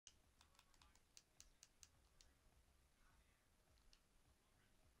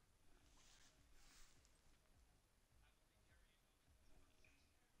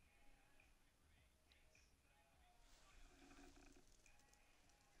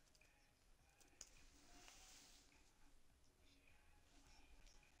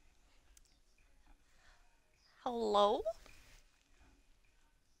Hello?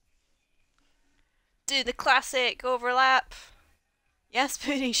 Do the classic overlap. Yes,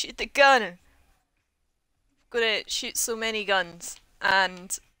 Pooty, shoot the gun. I'm gonna shoot so many guns.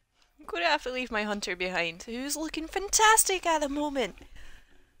 And I'm gonna have to leave my hunter behind, who's looking fantastic at the moment.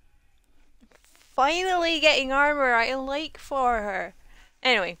 Finally getting armor I like for her.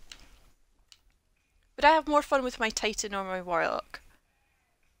 Anyway. But I have more fun with my Titan or my Warlock.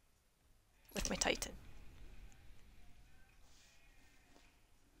 With my Titan.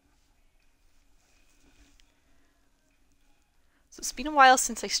 So it's been a while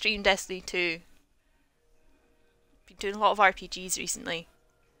since I streamed Destiny 2. Been doing a lot of RPGs recently.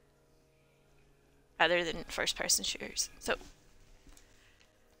 Rather than first person shooters. So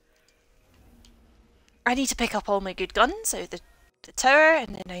I need to pick up all my good guns out of the tower,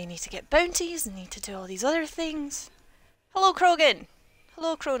 and then I need to get bounties and need to do all these other things. Hello Krogan!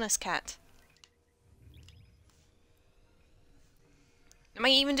 Hello Cronus Cat. I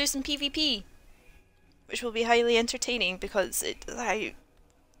might even do some PvP, which will be highly entertaining because I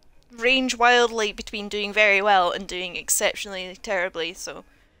range wildly between doing very well and doing exceptionally terribly, so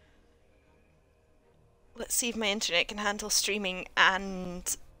let's see if my internet can handle streaming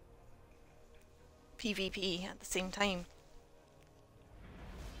and PvP at the same time.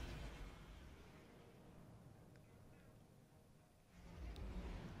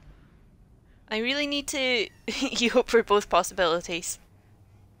 I really need to you hope for both possibilities.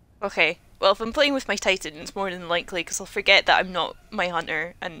 Okay, well if I'm playing with my Titan it's more than likely because I'll forget that I'm not my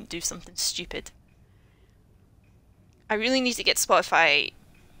hunter and do something stupid. I really need to get Spotify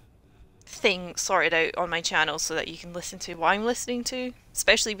thing sorted out on my channel so that you can listen to what I'm listening to,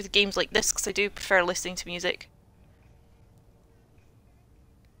 especially with games like this because I do prefer listening to music.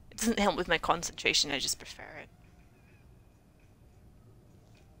 It doesn't help with my concentration, I just prefer it.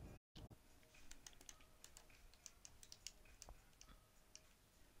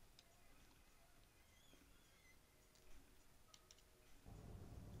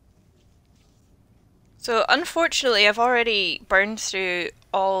 So unfortunately I've already burned through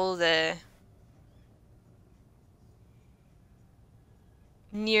all the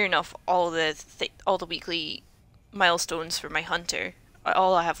near enough all the weekly milestones for my hunter.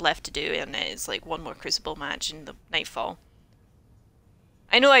 All I have left to do in it is like one more Crucible match in the Nightfall.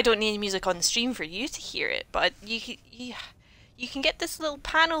 I know I don't need music on the stream for you to hear it, but you can get this little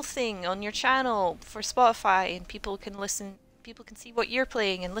panel thing on your channel for Spotify and people can listen, people can see what you're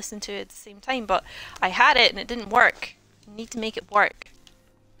playing and listen to it at the same time, but I had it and it didn't work. I need to make it work.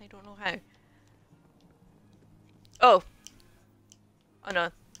 I don't know how. Oh. Oh no.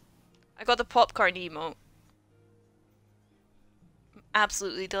 I got the popcorn emote. I'm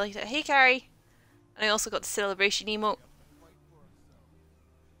absolutely delighted. Hey Carrie! And I also got the celebration emote.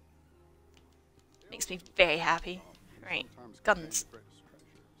 Makes me very happy. Right, guns.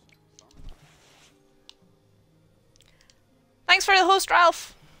 Thanks for the host,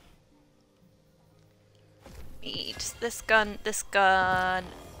 Ralph! Need this gun, this gun,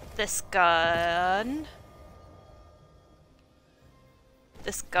 this gun.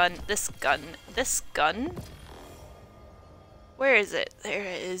 This gun, this gun, this gun. Where is it? There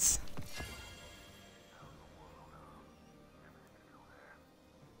it is.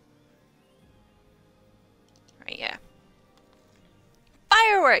 Right, yeah.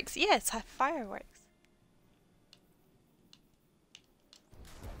 Fireworks! Yes, have fireworks.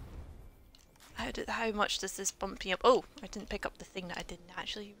 How much does this bump me up? Oh, I didn't pick up the thing that I didn't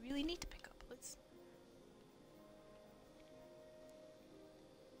actually really need to pick up. Let's...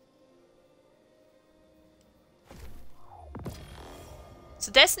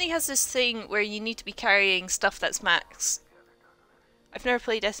 So Destiny has this thing where you need to be carrying stuff that's max. I've never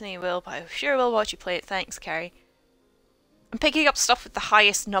played Destiny, but I sure will watch you play it. Thanks, Carrie. I'm picking up stuff with the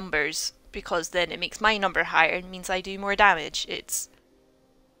highest numbers because then it makes my number higher and means I do more damage. It's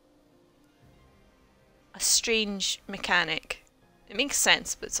a strange mechanic. It makes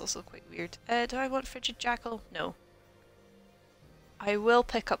sense, but it's also quite weird. Do I want Frigid Jackal? No. I will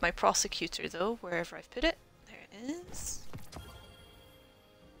pick up my Prosecutor though, wherever I've put it. There it is.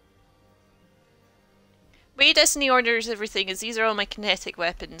 The way Destiny orders everything is these are all my kinetic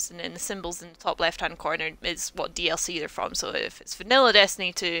weapons, and then the symbols in the top left hand corner is what DLC they're from. So if it's vanilla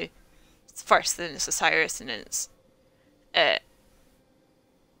Destiny 2, it's first, then it's Osiris, and then it's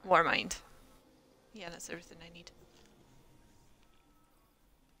Warmind. Yeah, that's everything I need.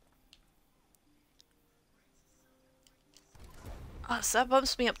 Oh, so that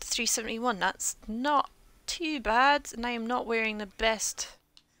bumps me up to 371. That's not too bad, and I am not wearing the best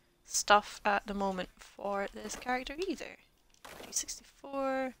stuff at the moment for this character either.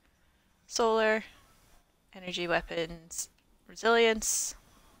 364 solar. Energy weapons. Resilience.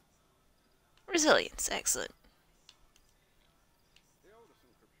 Resilience, excellent.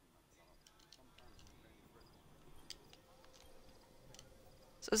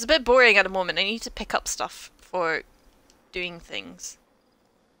 So it's a bit boring at the moment. I need to pick up stuff for doing things.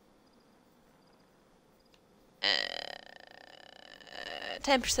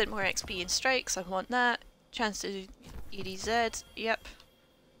 10% more XP in strikes, I want that. Chance to do EDZ, yep.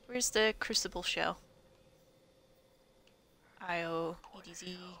 Where's the Crucible shell? IO,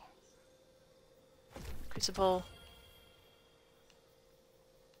 EDZ, Crucible,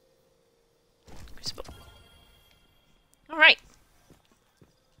 Crucible. Alright.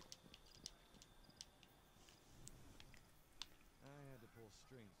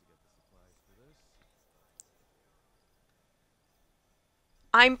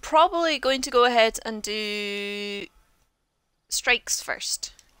 I'm probably going to go ahead and do strikes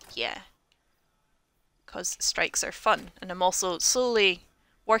first. Yeah. Because strikes are fun. And I'm also slowly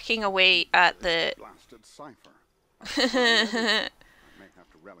working away at the...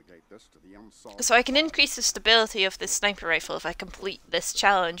 So I can increase the stability of this sniper rifle if I complete this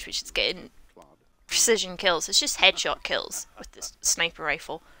challenge, which is getting precision kills. It's just headshot kills with this sniper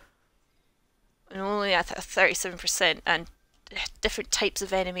rifle. And only at 37%, and different types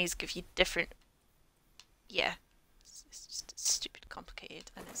of enemies give you different... Yeah. It's just stupid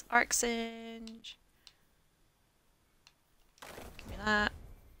complicated. And it's arc singe. Give me that.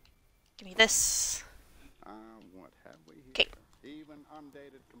 Give me this. What have we here? Okay. Even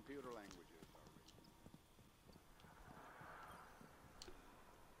undated computer languages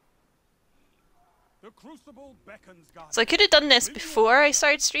are the Crucible beckons God. So I could have done this before I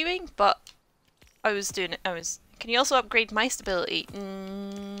started streaming, but I was doing it. Can you also upgrade my stability?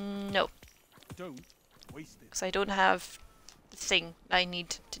 No. Don't waste it. Because I don't have the thing I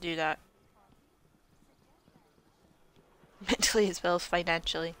need to do that. Mentally as well as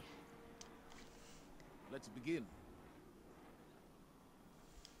financially. Let's begin.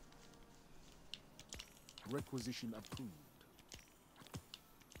 Requisition approved.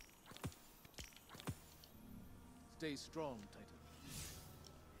 Stay strong, Titan.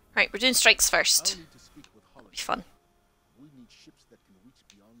 Right, we're doing strikes first. I'll need to speak with That'll be fun. We need ships that can reach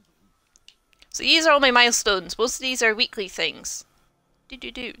beyond the reef. So these are all my milestones. Most of these are weekly things.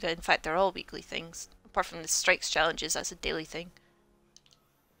 In fact, they're all weekly things. Apart from the strikes challenges, that's a daily thing.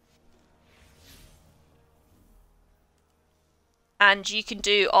 And you can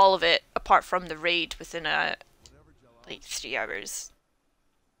do all of it apart from the raid within like 3 hours.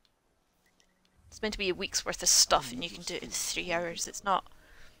 It's meant to be a week's worth of stuff and you can do it in 3 hours. It's not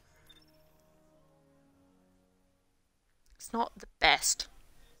the best.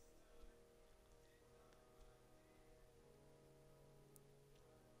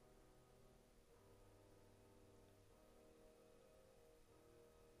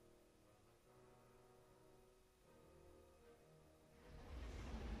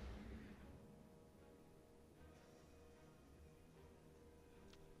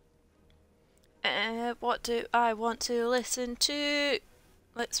 What do I want to listen to?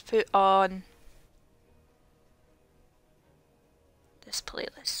 Let's put on this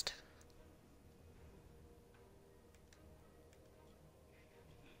playlist.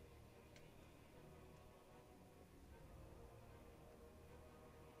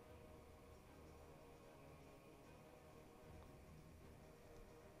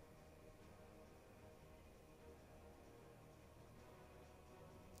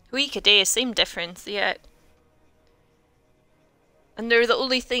 Week a day, same difference, yeah. And they're the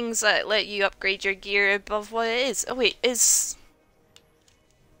only things that let you upgrade your gear above what it is. Oh wait, it's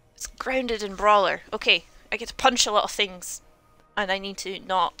grounded in Brawler. Okay, I get to punch a lot of things. And I need to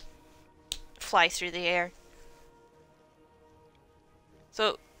not fly through the air.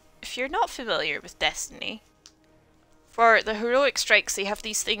 So, if you're not familiar with Destiny, for the heroic strikes they have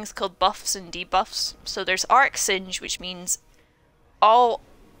these things called buffs and debuffs. So there's Arc Singe, which means all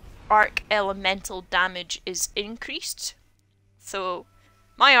arc elemental damage is increased. So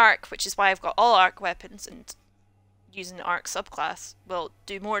my arc, which is why I've got all arc weapons and using the arc subclass, will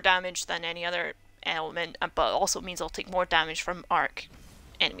do more damage than any other element, but also means I'll take more damage from arc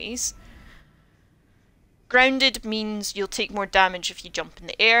enemies. Grounded means you'll take more damage if you jump in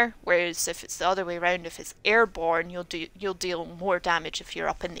the air, whereas if it's the other way around, if it's airborne, you'll deal more damage if you're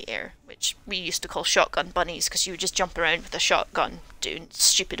up in the air, which we used to call shotgun bunnies because you would just jump around with a shotgun doing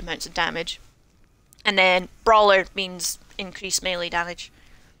stupid amounts of damage. And then Brawler means increased melee damage.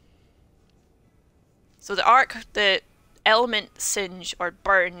 So the element singe or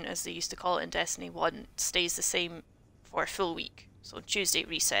burn, as they used to call it in Destiny 1, stays the same for a full week. So Tuesday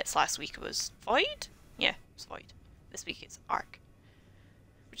resets. Last week it was Void? Yeah, it's Void. This week it's Arc.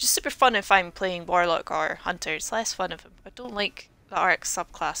 Which is super fun if I'm playing Warlock or Hunter. It's less fun if I don't like the Arc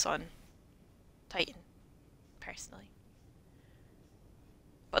subclass on Titan, personally.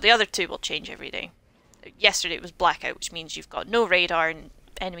 But the other two will change every day. Yesterday it was Blackout, which means you've got no radar and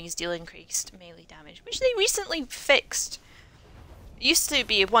enemies deal increased melee damage, which they recently fixed. It used to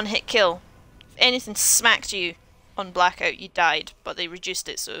be a one-hit kill. If anything smacked you on Blackout, you died, but they reduced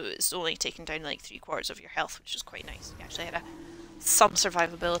it so it's only taking down like 3/4 of your health, which is quite nice. You actually had some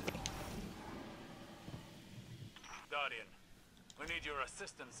survivability. Guardian, we need your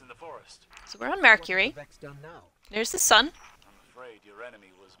assistance in the forest. So we're on Mercury. What has Vex done now? There's the sun. I'm afraid your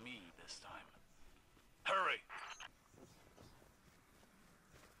enemy was me this time. Hurry!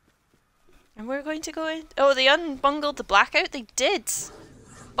 And we're going to go in. Oh, they unbungled the Blackout? They did!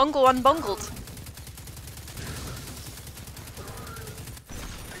 Bungo unbungled.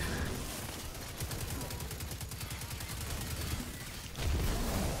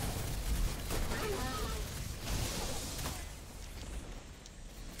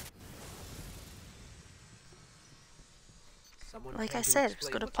 Like I said, I was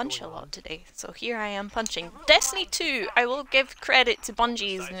going to punch a lot today, so here I am punching. Destiny 2, I will give credit to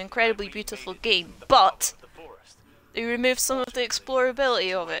Bungie, is an incredibly beautiful game, but they removed some of the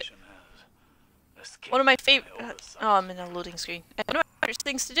explorability of it. One of my favourite... oh, I'm in a loading screen. One of my favourite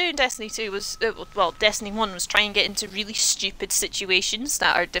things to do in Destiny 2 was... well, Destiny 1 was try and get into really stupid situations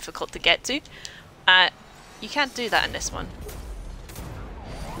that are difficult to get to. You can't do that in this one.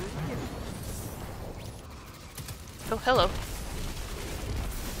 Oh, hello.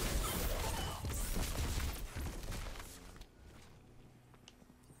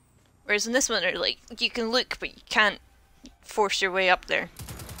 Whereas in this one, like, you can look, but you can't force your way up there.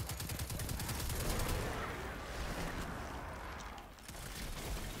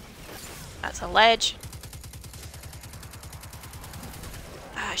 That's a ledge.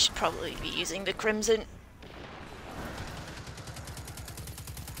 I should probably be using the Crimson.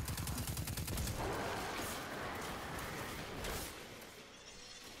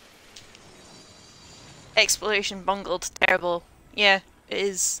 Exploration bungled. Terrible. Yeah, it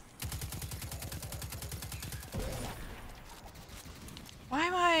is. Why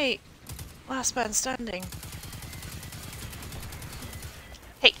am I last man standing?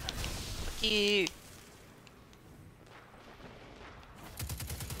 Hey! Fuck you!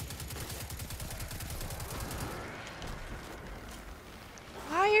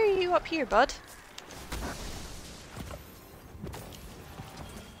 Why are you up here, bud?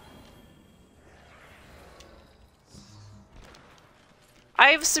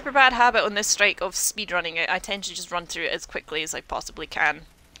 I have a super bad habit on this strike of speedrunning it. I tend to just run through it as quickly as I possibly can.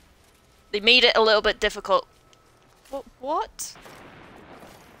 They made it a little bit difficult. What?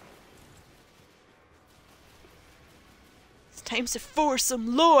 It's time to force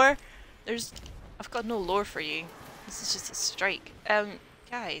some lore! I've got no lore for you. This is just a strike.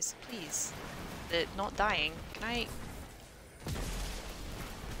 Guys, please. Not dying. Can I...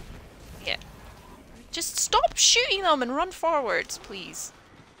 Yeah. Just stop shooting them and run forwards, please.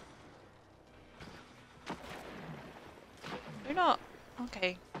 They're not...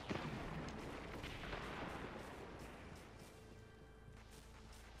 Okay.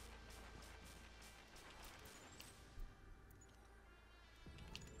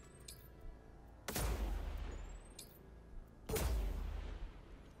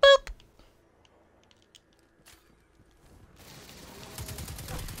 Boop!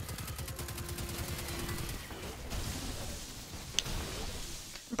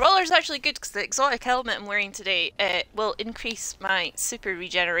 Brawler's actually good because the exotic helmet I'm wearing today will increase my super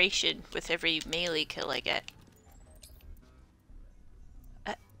regeneration with every melee kill I get.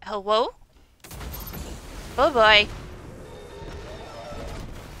 Hello? Oh boy.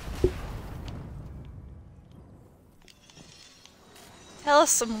 Tell us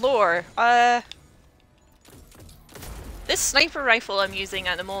some lore. This sniper rifle I'm using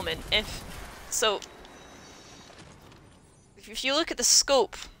at the moment, if you look at the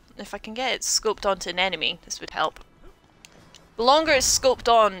scope, if I can get it scoped onto an enemy, this would help. The longer it's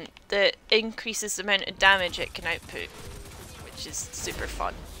scoped on, the increases the amount of damage it can output, which is super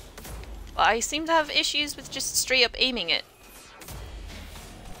fun. But I seem to have issues with just straight up aiming it.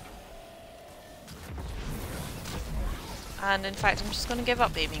 And in fact, I'm just going to give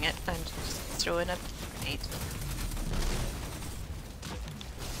up aiming it and just throw in a grenade.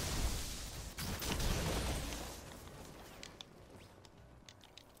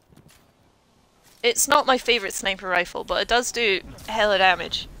 It's not my favourite sniper rifle, but it does do a hell of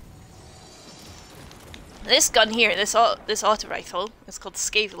damage. This gun here, this auto rifle, is called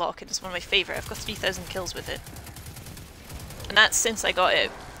Scathe Lock, and it's one of my favourite. I've got 3,000 kills with it. And that's since I got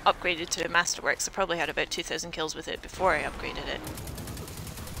it upgraded to a Masterworks. I probably had about 2,000 kills with it before I upgraded it.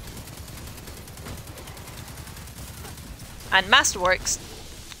 And Masterworks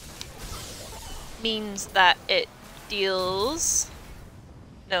means that it deals...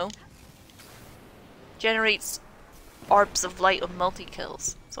 no. Generates orbs of light on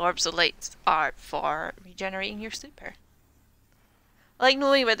multi-kills. So orbs of light are for regenerating your super. I like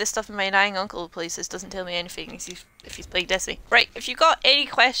knowing about this stuff in my dying uncle places doesn't tell me anything if he's playing Destiny. Right, if you got any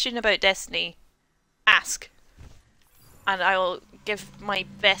question about Destiny, ask. And I will give my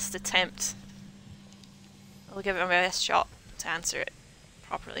best attempt. I will give it my best shot to answer it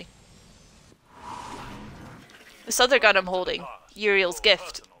properly. This other gun I'm holding, Uriel's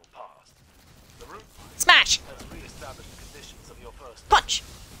Gift. Smash! Punch!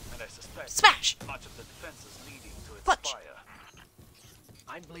 Smash! Punch!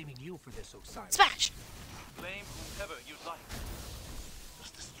 I'm blaming you for this, Osiris. Smash! Blame whomever you'd like.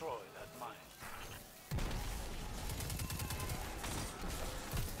 Just destroy that mine.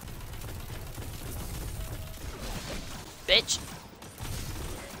 Bitch.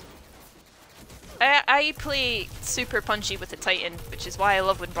 I play super punchy with the Titan, which is why I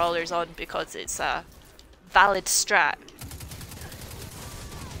love when Brawler's on, because it's a valid strat.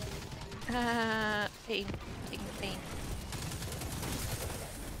 Pain. Taking pain.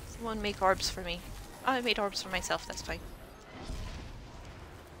 Someone make orbs for me. Oh, I made orbs for myself, that's fine.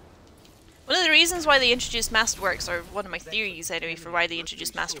 One of the reasons why they introduced Masterworks, or one of my theories anyway for why they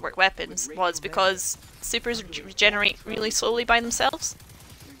introduced Masterwork weapons, was because supers regenerate really slowly by themselves.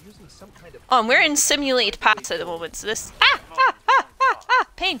 Oh, and we're in simulated paths at the moment, so this...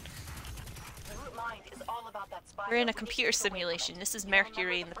 pain! We're in a computer simulation. This is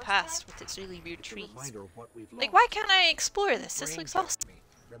Mercury in the past with its really weird trees. Like, why can't I explore this? This looks awesome.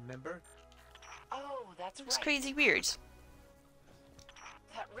 Remember? Oh, that's It's crazy weird.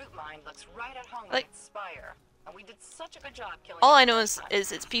 That root mine looks right at home Like- with its spire. And we did such a good job killing All I it know last is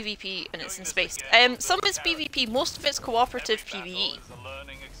time. it's PvP and it's in space. Some of it's PvP, most of it's cooperative PvE.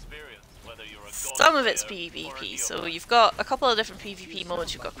 Some of it's PvP, so you've got a couple of different PvP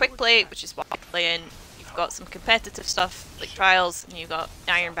modes. You've got Quick Play, which is what I'm playing. You've got some competitive stuff, like Trials, and you've got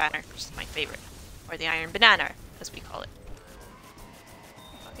the Iron Banner, which is my favourite. Or the Iron Banana, as we call it.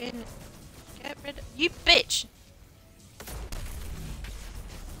 Fucking get rid of... You bitch!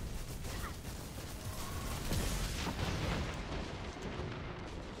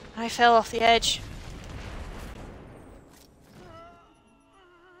 I fell off the edge.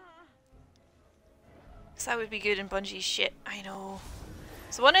 Cause that would be good in Bungie's shit. I know.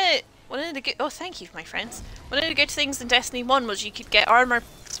 So one of the good... oh, thank you, my friends. One of the good things in Destiny 1 was you could get armor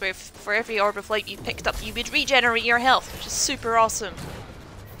where for every orb of light you picked up, you would regenerate your health, which is super awesome.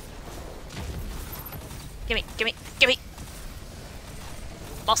 Gimme, gimme, gimme!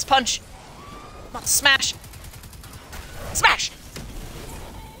 Must punch! Must smash! Smash!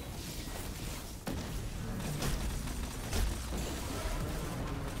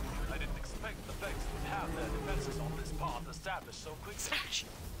 I didn't expect the Vex would have their defenses on this path established so quickly. Smash!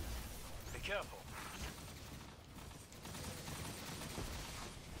 Be careful.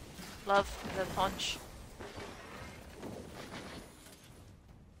 Love the punch.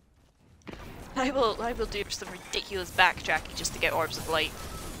 I will do some ridiculous backtracking just to get orbs of light.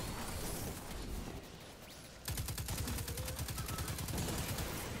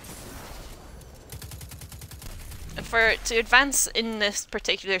 And to advance in this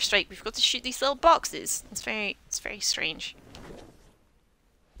particular strike, we've got to shoot these little boxes. It's very strange.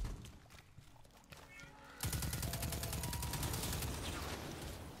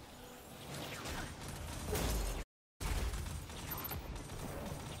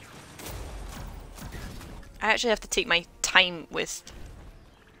 I actually have to take my time with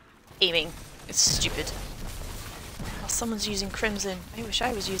aiming. It's stupid. Oh, someone's using Crimson. I wish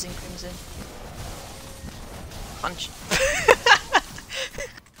I was using Crimson. Punch.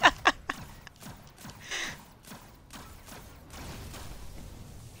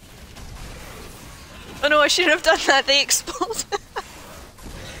 Oh no, I shouldn't have done that. They explode.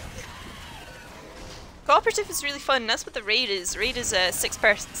 Cooperative is really fun. That's what the raid is. Raid is a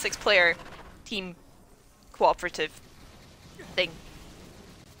six-player team cooperative thing.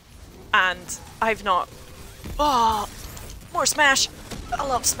 And I've not... oh, more Smash! I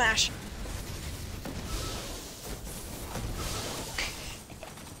love Smash!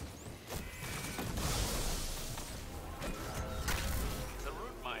 The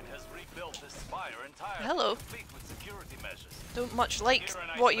root mine has rebuilt this spire entirely. Hello. Complete with security measures. Don't much like Here,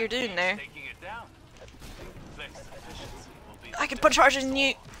 and I what you're spent doing days there. taking it down. Vex efficiency will be I can punch harder than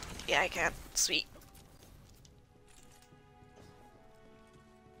you. Yeah, I can. Sweet.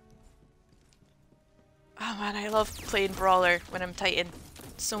 Oh man, I love playing Brawler when I'm Titan.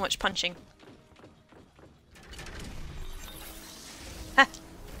 So much punching. Ha!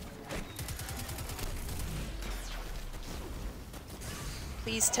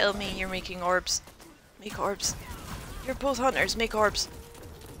 Please tell me you're making orbs. Make orbs. You're both hunters, make orbs.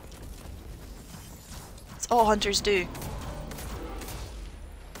 It's all hunters do.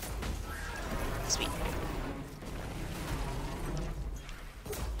 Sweet.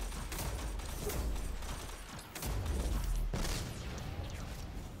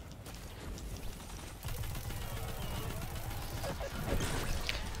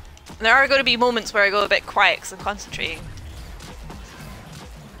 There are going to be moments where I go a bit quiet because I'm concentrating.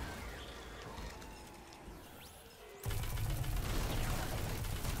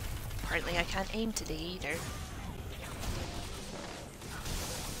 Apparently I can't aim today either.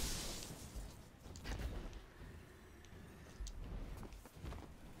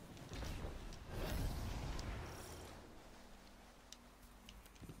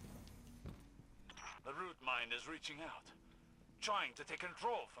 The root mind is reaching out, trying to take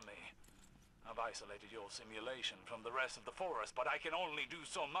control from me. I've isolated your simulation from the rest of the forest, but I can only do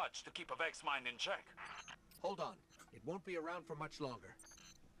so much to keep a Vex mind in check. Hold on. It won't be around for much longer.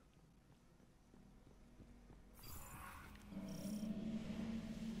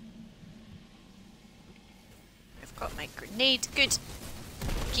 I've got my grenade. Good.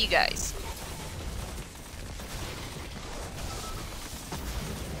 Thank you guys.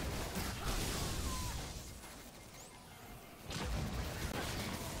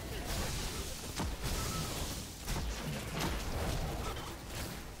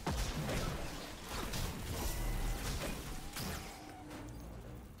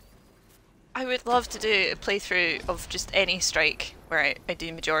 I would love to do a playthrough of just any strike where I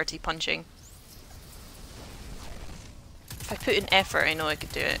do majority punching. If I put in effort, I know I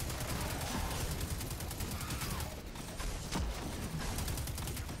could do it.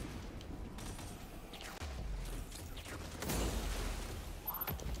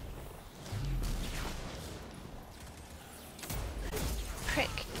 Prick.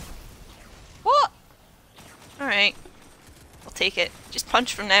 What? Alright. I'll take it. Just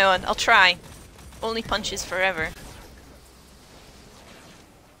punch from now on. I'll try. Only punches forever.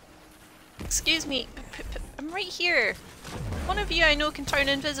 Excuse me. I'm right here. One of you I know can turn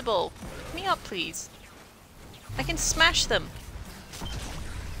invisible. Pick me up, please. I can smash them.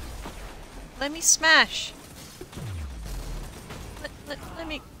 Let me smash.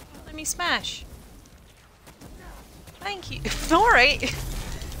 Let me smash. Thank you. Alright.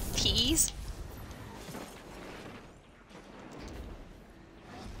 Tease.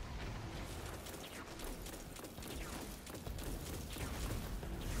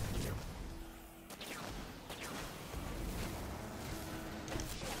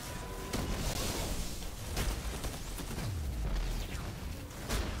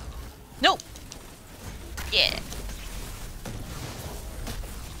 Nope. Yeah.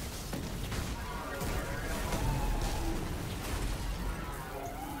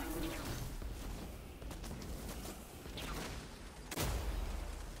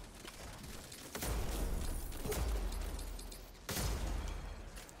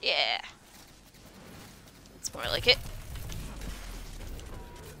 Yeah. It's more like it.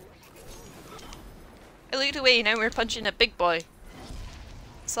 I looked away, now we're punching a big boy.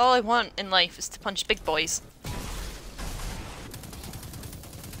 That's all I want in life, is to punch big boys.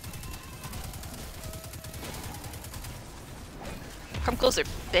 Come closer,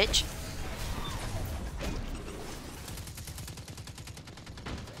 bitch.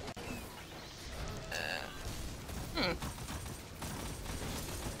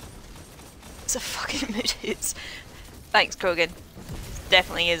 It's a fucking mood. It's... Thanks, Krogan.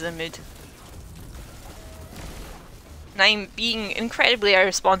 Definitely is a mood. And I'm being incredibly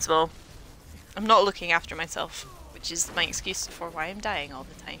irresponsible. I'm not looking after myself, which is my excuse for why I'm dying all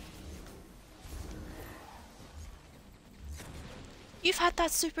the time. You've had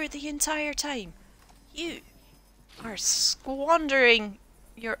that super the entire time. You are squandering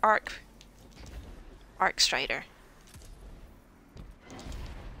your arc strider.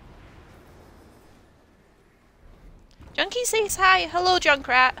 Junkie says hi. Hello,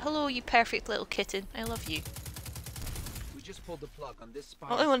 Junkrat. Hello, you perfect little kitten. I love you. We just pulled the plug on this spy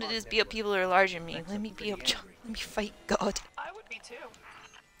All I wanted spy is beat up network. people who are larger than me. Vex Let are me beat pretty up angry. Let me fight God. I would be too.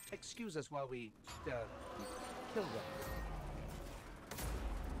 Excuse us while we, kill them.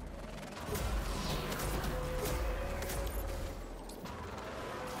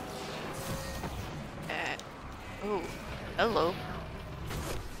 Oh, hello.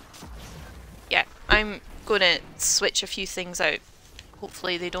 Yeah, I'm gonna switch a few things out.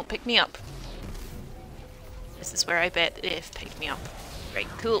 Hopefully they don't pick me up. This is where I bet they've picked me up. Right,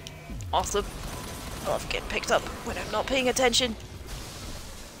 cool. Awesome. I love getting picked up when I'm not paying attention.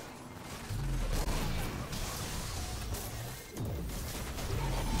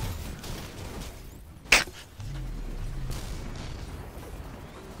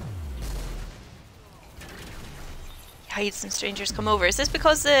 Hide some strangers come over. Is this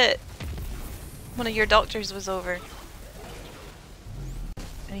because one of your doctors was over?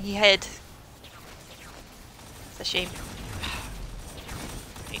 And he hid. It's a shame.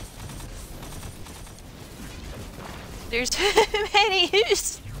 Right. There's too many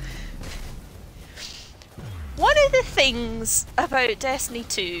who's. One of the things about Destiny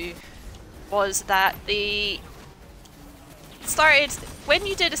 2 was that they started, when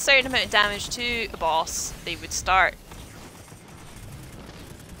you did a certain amount of damage to a boss, they would start.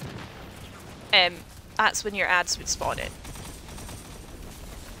 That's when your ads would spawn in.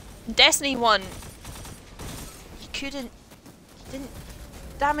 In Destiny 1,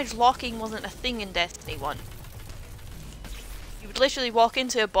 damage locking wasn't a thing in Destiny 1. You would literally walk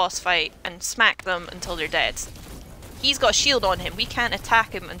into a boss fight and smack them until they're dead. He's got a shield on him, we can't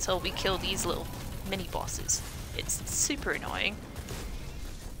attack him until we kill these little mini bosses. It's super annoying.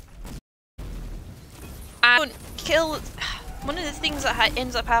 I don't kill. One of the things that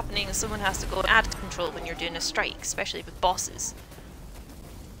ends up happening is someone has to go ad control when you're doing a strike, especially with bosses.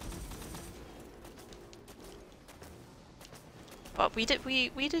 But we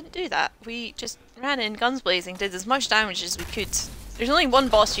didn't do that. We just ran in guns blazing, did as much damage as we could. There's only one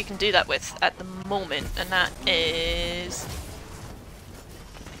boss you can do that with at the moment, and that is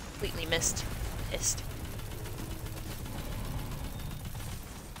completely missed. Pissed.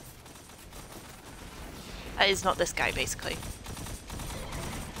 That is not this guy, basically.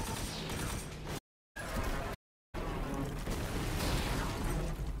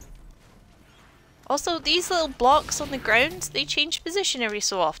 Also, these little blocks on the ground, they change position every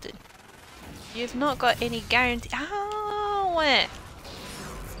so often. You've not got any guarantee. Ow!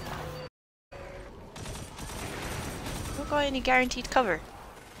 Not got any guaranteed cover.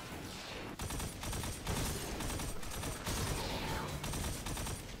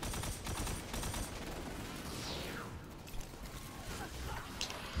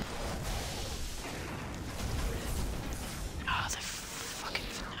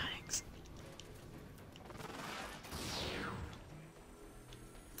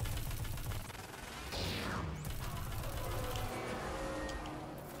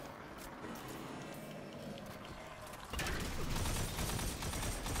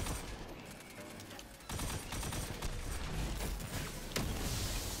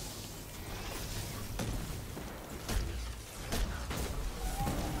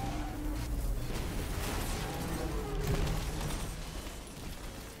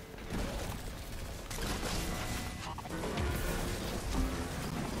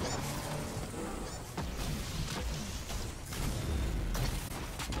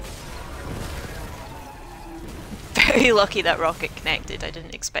 Very lucky that rocket connected, I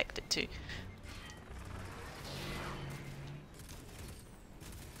didn't expect it to.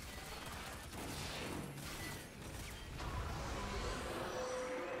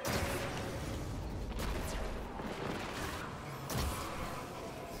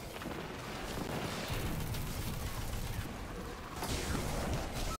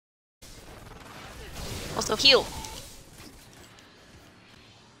 Also heal!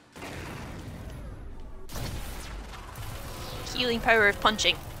 Healing power of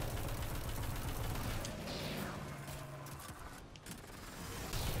punching.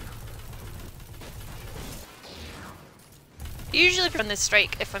 Usually run this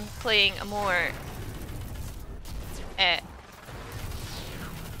strike if I'm playing a more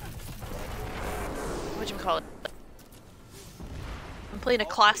what do you call it? I'm playing a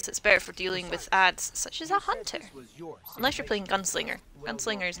class that's better for dealing with ads, such as a hunter. Unless you're playing gunslinger.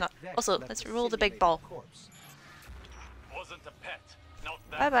 Gunslinger is not. Also, let's roll the big ball. Wasn't a pet, not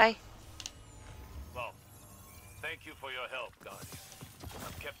that. Bye bye. Well, thank you for your help, Guardian.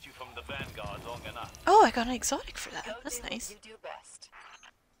 I've kept you from the Vanguard long enough. Oh, I got an exotic for that. Go That's do what nice. you do best.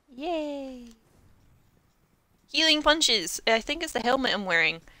 Yay! Healing punches. I think it's the helmet I'm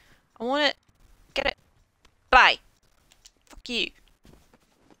wearing. I want it. Get it. Bye. Fuck you.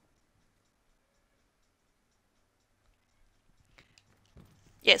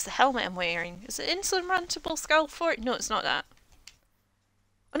 Yeah, it's the helmet I'm wearing. Is it insurmountable skull fort? No, it's not that.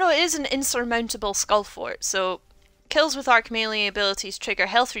 Oh no, it is an insurmountable skull fort. So, kills with arc melee abilities trigger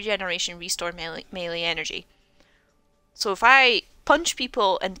health regeneration, restore melee energy. So if I punch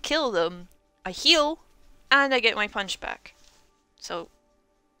people and kill them, I heal and I get my punch back. So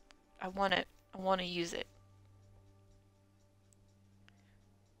I want to use it.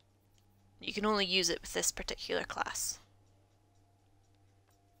 You can only use it with this particular class.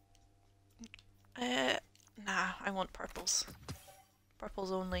 Nah, I want purples.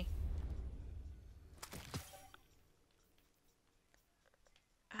 Purples only.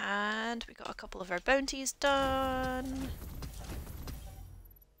 And we got a couple of our bounties done.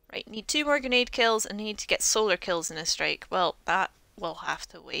 Right, need 2 more grenade kills and need to get solar kills in a strike. Well, that will have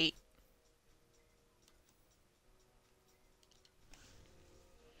to wait.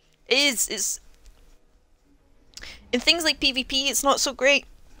 Is in things like PvP, it's not so great.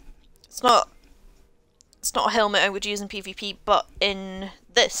 It's not a helmet I would use in PvP, but in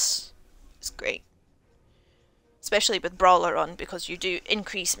this, it's great. Especially with Brawler on, because you do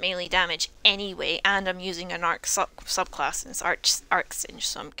increase melee damage anyway, and I'm using an arc subclass, and it's arc singe,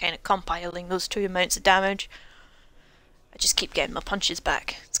 so I'm kind of compiling those 2 amounts of damage. I just keep getting my punches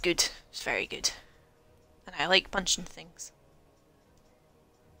back. It's good. It's very good. And I like punching things.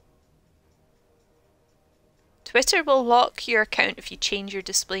 Twitter will lock your account if you change your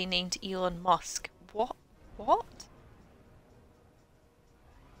display name to Elon Musk. What? What?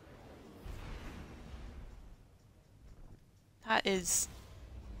 That is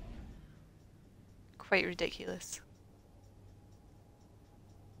quite ridiculous.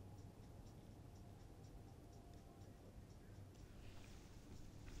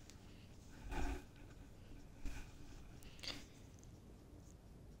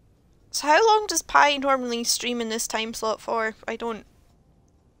 So how long does Pi normally stream in this time slot for? I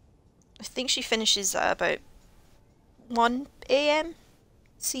think she finishes at about 1 AM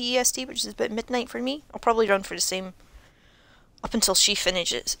CEST, which is about midnight for me. I'll probably run for the same up until she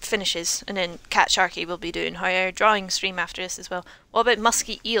finishes, and then Cat Sharky will be doing her drawing stream after this as well. What about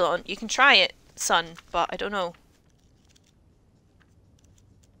Musky Elon? You can try it, son, but I don't know.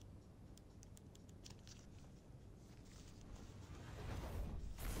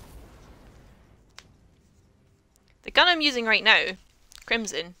 The gun I'm using right now,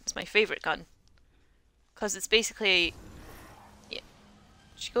 Crimson, is my favourite gun. Because it's basically... yeah.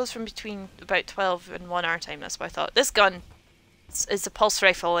 She goes from between about 12 and 1 hour time, that's what I thought. This gun is a pulse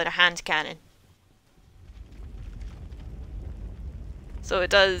rifle and a hand cannon. So it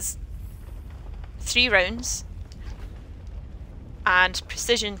does 3 rounds. And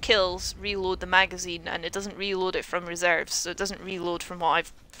precision kills reload the magazine, and it doesn't reload it from reserves, so it doesn't reload from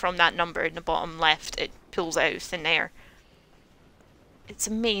from that number in the bottom left. It pulls out of thin air. It's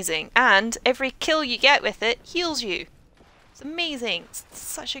amazing, and every kill you get with it heals you. It's amazing. It's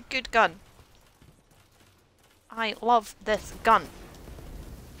such a good gun. I love this gun.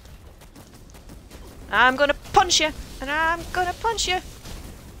 I'm gonna punch you, and I'm gonna punch you.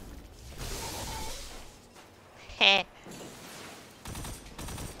 Heh.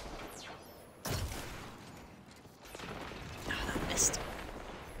 Missed.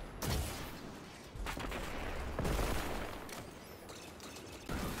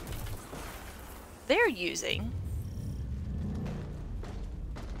 They're using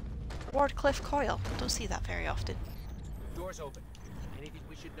Wardcliffe coil. I don't see that very often. Doors open. Anything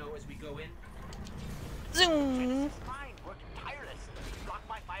we should know as we go in? Zoom. Mind worked tirelessly to block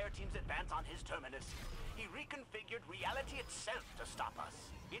my fire team's advance on his terminus. He reconfigured reality itself to stop us.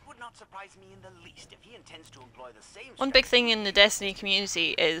 It would not surprise me in the least if he intends to employ the same. One big thing in the Destiny community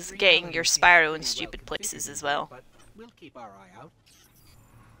is getting your Spyro in stupid places as well. But we'll keep our eye out.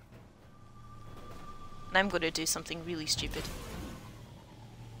 And I'm going to do something really stupid.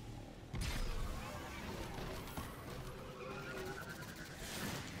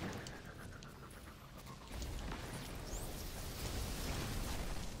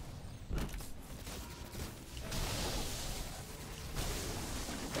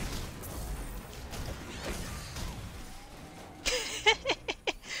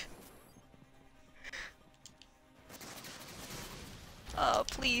 Oh,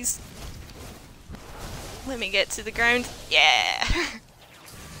 please. Let me get to the ground. Yeah!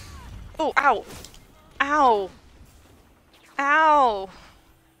 Oh, ow! Ow! Ow!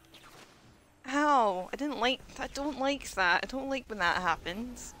 Ow! I don't like that. I don't like when that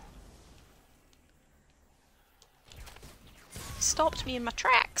happens. Stopped me in my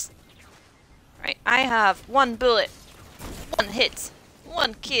tracks. Right, I have 1 bullet, 1 hit,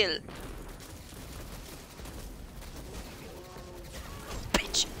 1 kill.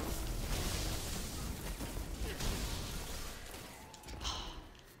 Bitch.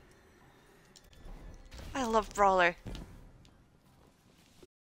 I love Brawler.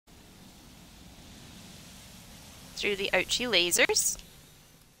 through the ouchie lasers.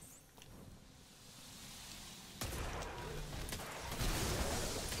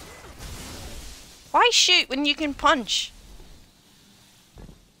 Why shoot when you can punch?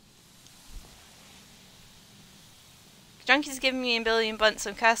 Junkie's giving me a billion bunts.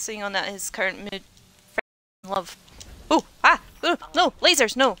 I'm casting on that his current mood. Love. Oh! Ah! Oh, no!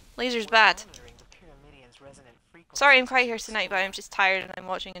 Lasers! No! Lasers bad. Sorry I'm quiet here tonight, but I'm just tired and I'm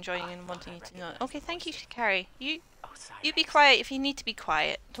watching, enjoying, and wanting you to know. Okay, thank you, Carrie. You be quiet if you need to be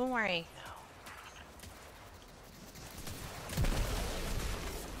quiet. Don't worry.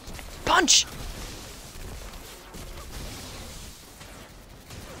 Punch!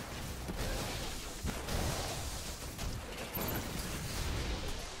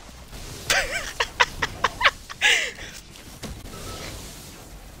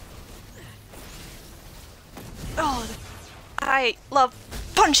 Oh, I love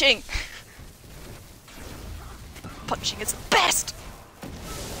punching! Punching is the best!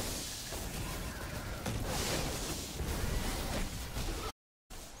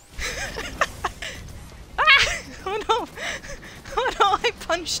 Ah! Oh no! Oh no, I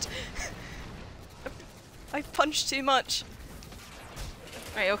punched! I punched too much.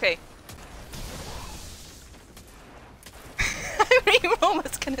 Right, okay. How many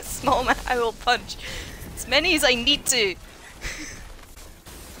robots can a small man I will punch? As many as I need to.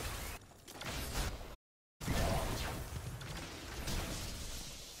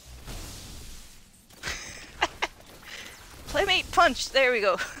 Playmate punch! There we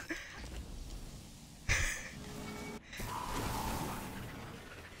go.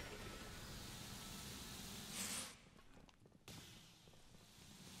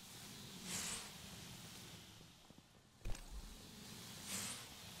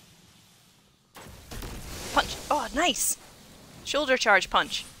 Punch! Oh, nice! Shoulder charge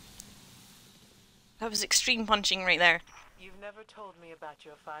punch. That was extreme punching right there. You've never told me about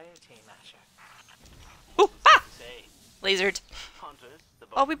your fire team, Asher. Oh! Ah! Say, Lasered. hunters, the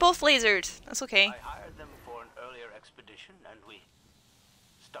Oh, we both lasered. That's okay. I hired them for an earlier expedition, and we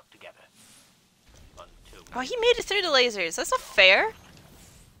stuck together. Until Oh, he made it through the lasers. That's not fair.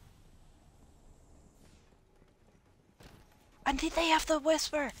 And did they have the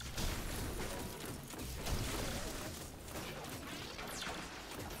whisper?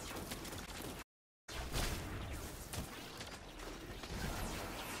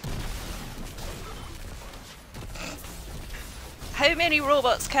 How many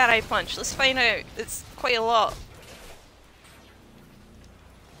robots can I punch? Let's find out. It's quite a lot.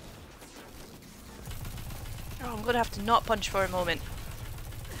 Oh, I'm gonna have to not punch for a moment.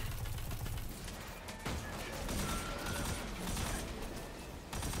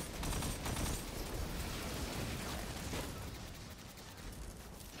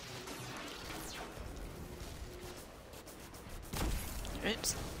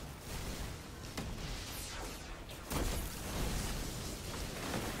 Oops.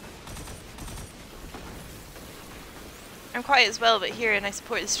 I'm quiet as well, but here and I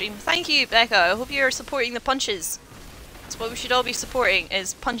support the stream. Thank you, Becca. I hope you're supporting the punches. That's what we should all be supporting,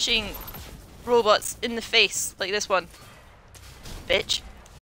 is punching robots in the face, like this one. Bitch.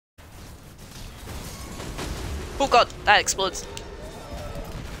 Oh god, that explodes.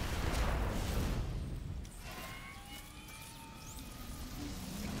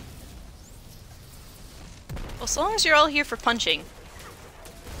 Well, as long as you're all here for punching,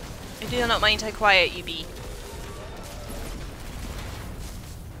 I do not mind how quiet you be.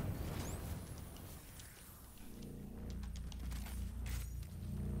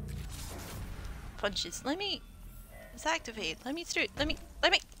 Punches. Let's activate. Let me through. Let me.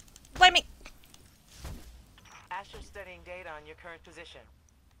 Asher's studying data on your current position.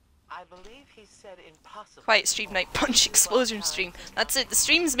 I believe he said impossible. Quiet stream night punch explosion stream. That's it. The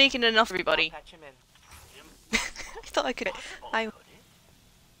stream's making enough, everybody. Patch him in. I thought I could. I. No,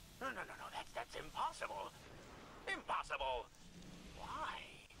 that's impossible. Impossible. Why?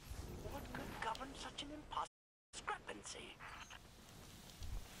 What could govern such an impossible discrepancy?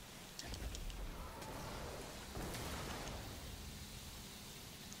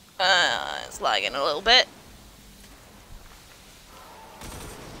 It's lagging a little bit.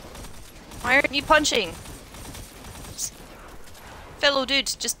 Why aren't you punching? Fellow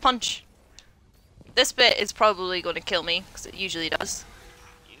dudes, just punch. This bit is probably going to kill me, because it usually does.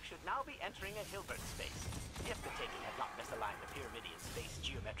 You should now be entering a Hilbert space, if the taking had not misaligned the Pyramidian space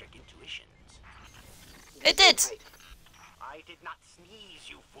geometric intuitions. It did! I did not sneeze,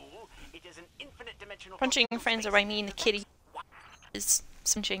 you fool. It is an infinite dimensional Punching functional friends space. are I mean the kitty is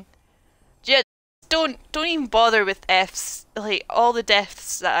punching. Yeah, don't even bother with Fs. Like, all the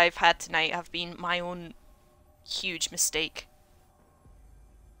deaths that I've had tonight have been my own huge mistake.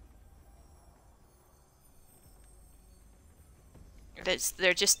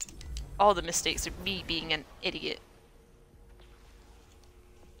 They're just all the mistakes of me being an idiot.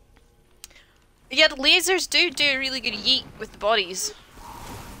 Yeah, the lasers do a really good yeet with the bodies.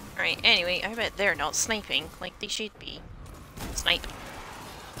 Alright, anyway, I bet they're not sniping like they should be. Snipe.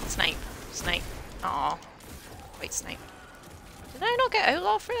 Snipe. Snipe. Aw. Wait, snipe. Did I not get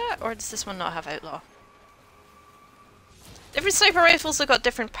outlaw for that? Or does this one not have outlaw? Different sniper rifles have got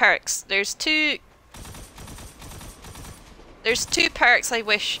different perks. There's two perks I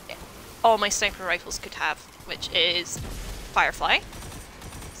wish all my sniper rifles could have, which is Firefly.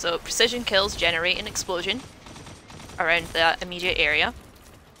 So precision kills generate an explosion around that immediate area.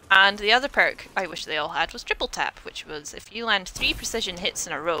 And the other perk I wish they all had was Triple Tap, which was if you land 3 precision hits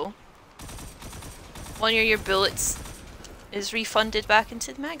in a row, one of your bullets is refunded back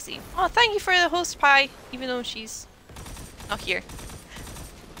into the magazine. Oh, thank you for the host pie, even though she's not here.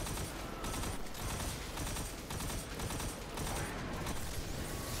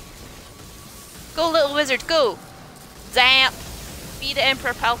 Go, little wizard, go! Zap! Be the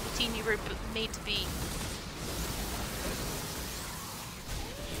Emperor Palpatine you were made to be.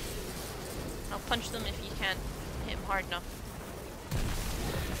 I'll punch them if you can't hit them hard enough.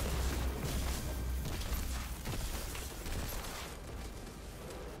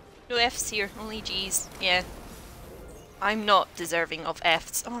 No F's here, only G's. Yeah. I'm not deserving of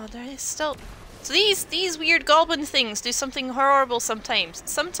F's. Oh, there is still... So these weird goblin things do something horrible sometimes.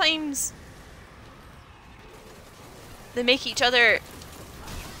 Sometimes they make each other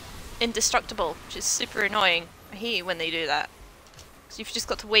indestructible, which is super annoying. I hate it when they do that. So you've just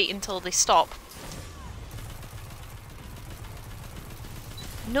got to wait until they stop.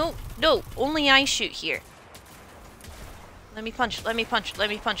 No, no, only I shoot here. Let me punch, let me punch, let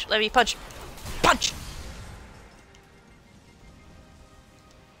me punch, let me punch. Punch!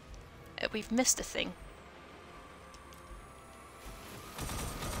 We've missed a thing.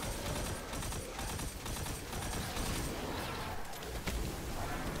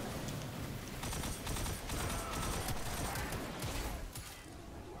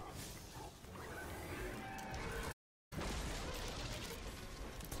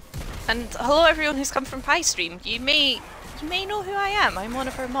 And hello everyone who's come from PieStream. You may know who I am. I'm one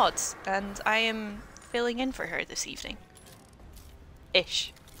of her mods, and I am filling in for her this evening.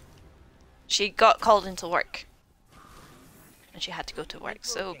 Ish. She got called into work. And she had to go to work.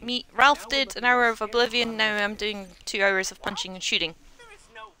 So Ralph did an hour of Oblivion, now I'm doing 2 hours of punching and shooting.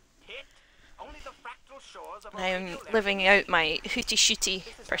 I am living out my HootyShooty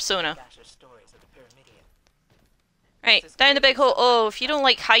persona. Right, down the big hole. Oh, if you don't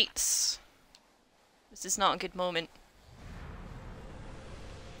like heights, this is not a good moment.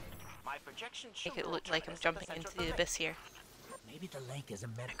 Make it look like I'm jumping into the abyss here. Maybe the lake is a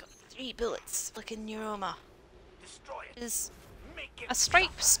medical. 3 bullets, flicking neuroma. Is a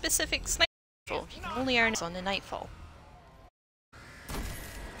stripe-specific sniper rifle. You can only earn it on the nightfall.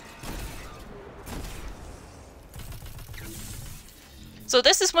 So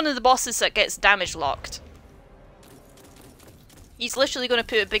this is one of the bosses that gets damage locked. He's literally going to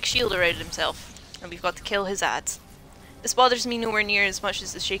put a big shield around himself, and we've got to kill his ads. This bothers me nowhere near as much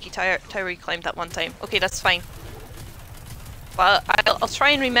as the shaky tower he climbed that one time. Okay, that's fine. But I'll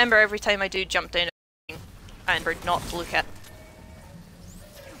try and remember every time I do jump down a and bird not to look at.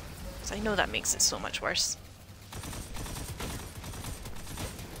 Because I know that makes it so much worse.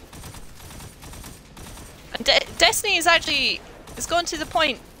 And Destiny is actually... It's gone to the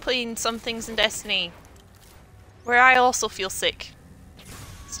point, playing some things in Destiny, where I also feel sick.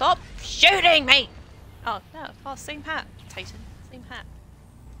 Stop shooting me! Oh, no, oh, same hat, Titan. Same hat.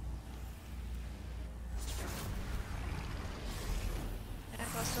 And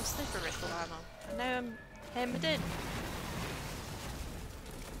I've got some sniper rifle ammo. And now I'm hemmed in.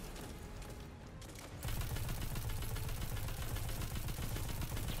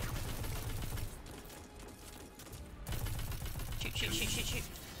 Shoot, shoot, shoot, shoot, shoot.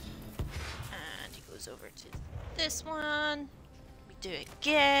 And he goes over to this one. We do it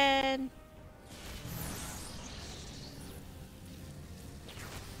again.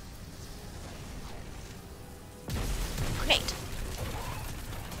 Great.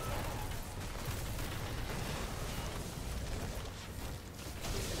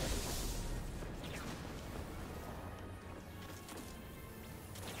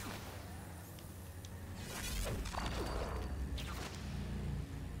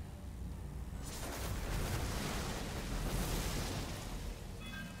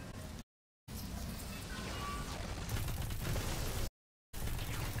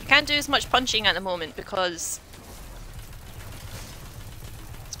 Can't do as much punching at the moment because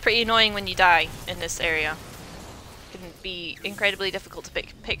pretty annoying when you die in this area. It can be incredibly difficult to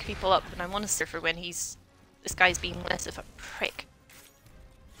pick people up, and I want to surfer when this guy's being less of a prick.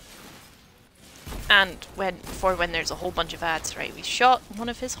 And when there's a whole bunch of ads, right? We shot one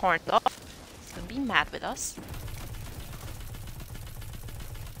of his horns off. He's gonna be mad with us.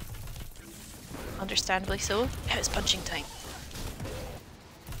 Understandably so. Now it's punching time.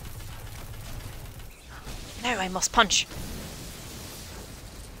 Now I must punch.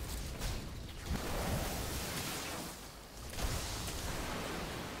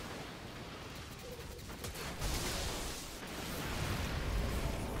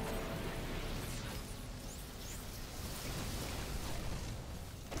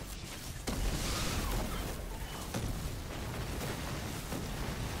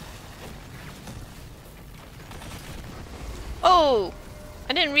 Oh!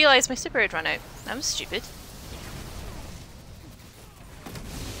 I didn't realise my super had run out. That was stupid.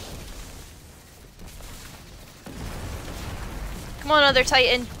 Come on, other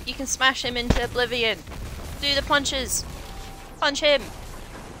Titan. You can smash him into oblivion. Do the punches. Punch him.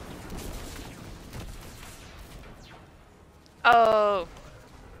 Oh.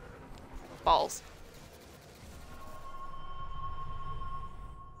 Balls.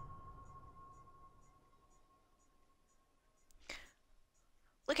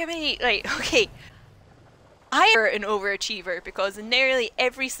 Look at me, like, okay. I am an overachiever because in nearly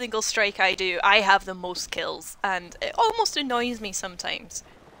every single strike I do, I have the most kills, and it almost annoys me sometimes.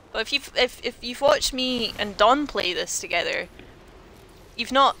 But if you've watched me and Don play this together,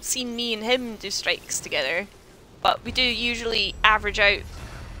 you've not seen me and him do strikes together, but we do usually average out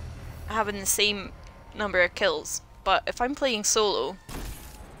having the same number of kills. But if I'm playing solo,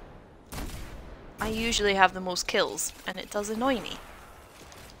 I usually have the most kills, and it does annoy me.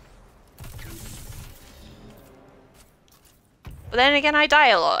 But then again, I die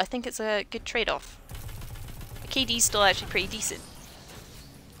a lot. I think it's a good trade-off. The KD's still actually pretty decent.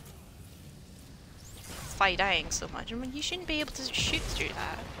 By dying so much. I mean, you shouldn't be able to shoot through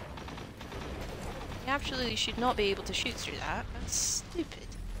that. You absolutely should not be able to shoot through that. That's stupid.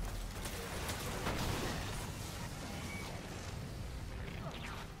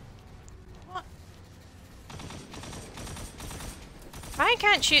 What? If I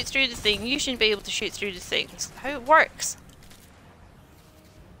can't shoot through the thing, you shouldn't be able to shoot through the things. How it works.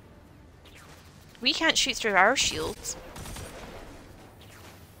 We can't shoot through our shields.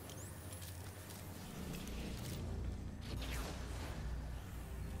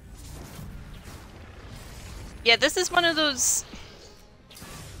 Yeah, this is one of those...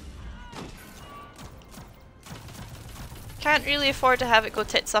 Can't really afford to have it go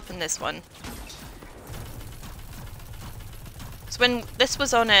tits up in this one. So when this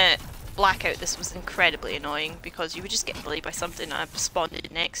was on a blackout, this was incredibly annoying because you would just get bullied by something that spawned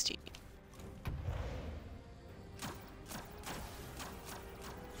next to you.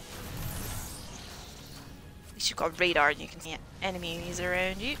 At least you've got radar and you can see enemies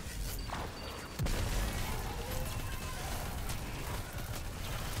around you.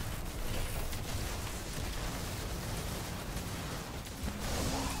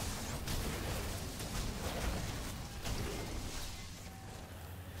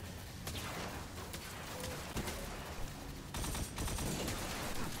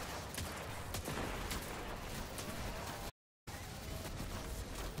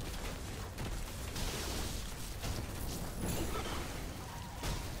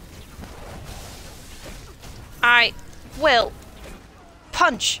 I will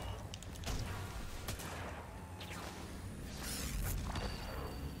punch.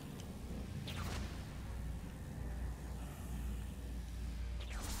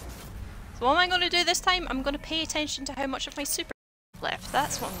 So what am I going to do this time? I'm going to pay attention to how much of my super left.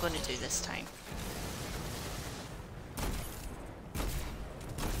 That's what I'm going to do this time.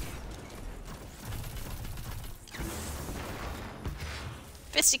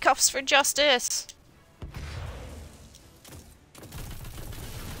 Fisticuffs for justice.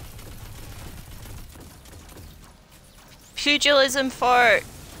 Pugilism for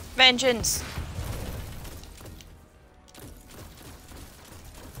vengeance.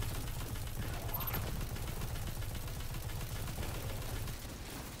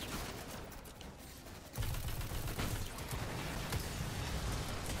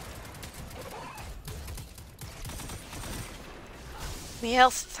 Me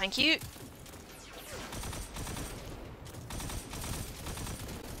health, thank you.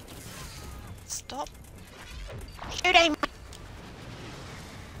 Stop shooting.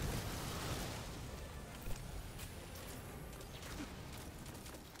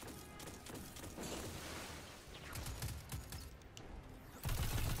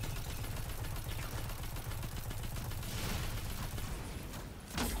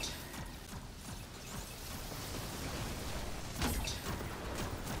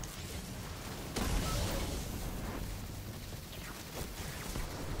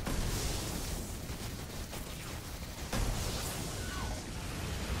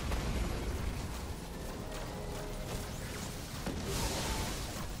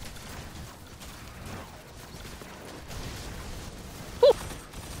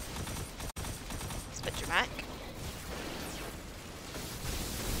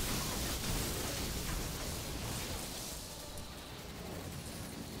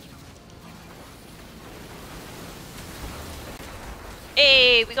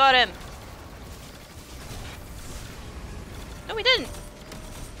 Yay, we got him! No, we didn't!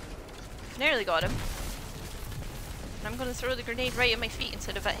 Nearly got him. And I'm gonna throw the grenade right at my feet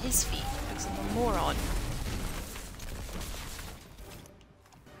instead of at his feet, because I'm a moron.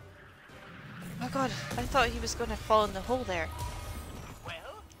 Oh god, I thought he was gonna fall in the hole there.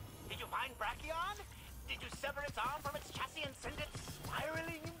 Well, did you find Brachion? Did you sever its arm from its chassis and send it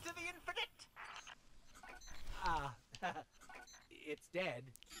spiraling into the infinite? It's dead.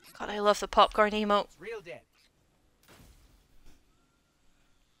 God, I love the popcorn emote. It's real dead.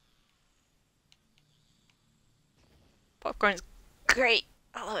 Popcorn's great.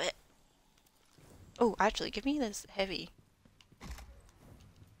 I love it. Oh, actually, give me this heavy.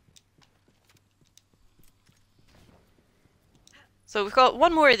 So we've got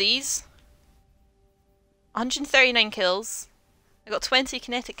one more of these. 139 kills. I got 20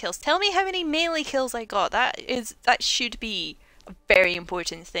 kinetic kills. Tell me how many melee kills I got. That should be a very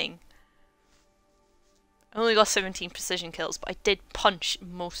important thing. I only got 17 precision kills, but I did punch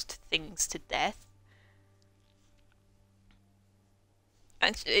most things to death.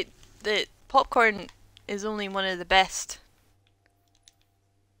 And the popcorn is only one of the best.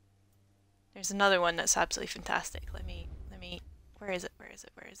 There's another one that's absolutely fantastic. Let me where is it?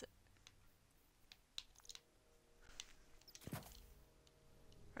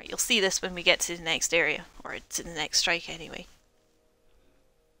 Right, you'll see this when we get to the next area, or to the next strike anyway.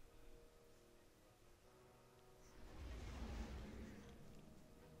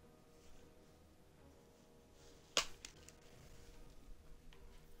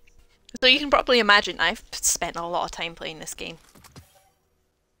 So you can probably imagine I've spent a lot of time playing this game.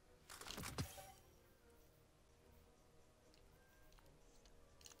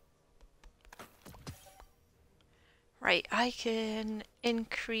 Right, I can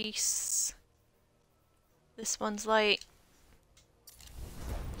increase this one's light.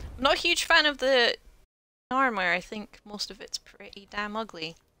 I'm not a huge fan of the armor. I think most of it's pretty damn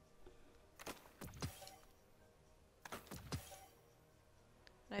ugly.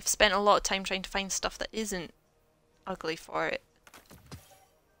 I've spent a lot of time trying to find stuff that isn't ugly for it.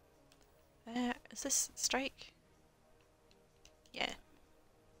 Is this strike? Yeah.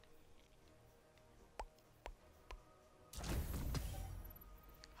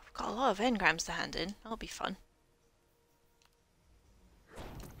 I've got a lot of engrams to hand in. That'll be fun.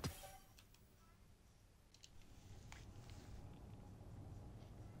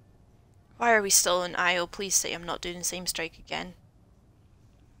 Why are we still in IO? Please say I'm not doing the same strike again.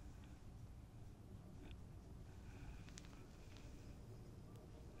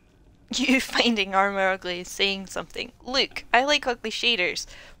 You finding armor ugly is saying something. Look, I like ugly shaders,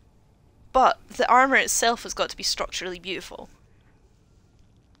 but the armor itself has got to be structurally beautiful.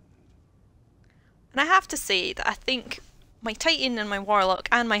 And I have to say that I think my Titan and my Warlock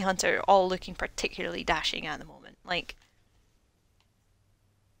and my Hunter are all looking particularly dashing at the moment. Like,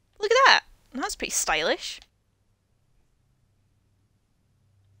 look at that! That's pretty stylish.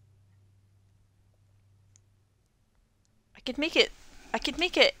 I could make it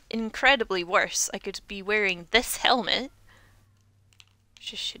incredibly worse. I could be wearing this helmet,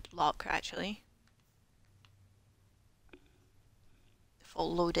 which should lock actually, if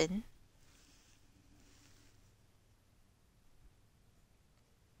I'll load in.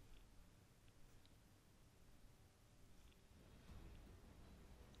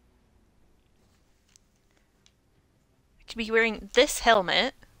 I could be wearing this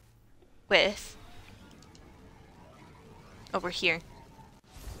helmet with... Oh, we're here.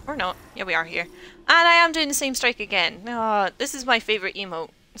 Or not. Yeah, we are here. And I am doing the same strike again. Oh, this is my favourite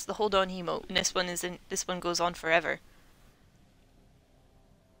emote. It's the hold on emote. And this one goes on forever.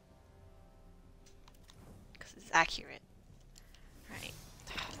 Because it's accurate. Right.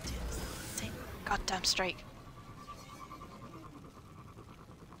 Dude, same goddamn strike.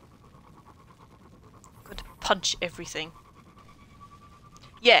 I'm going to punch everything.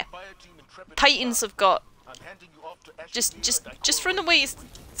 Yeah. Titans have got... Just from the way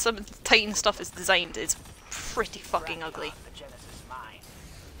some of the Titan stuff is designed, it's pretty fucking ugly. The Genesis mind.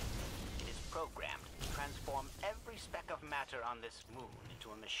 It is programmed to transform every speck of matter on this moon into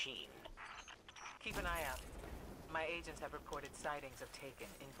a machine. Keep an eye out. My agents have reported sightings of Taken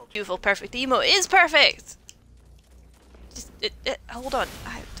infiltrating. Beautiful, perfect emote is perfect! Just, hold on,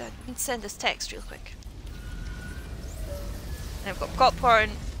 I need to send this text real quick. And I've got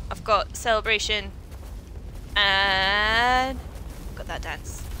popcorn, I've got celebration, and I've got that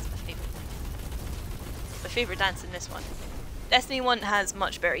dance. It's my favourite. My favourite dance in this one. Destiny 1 has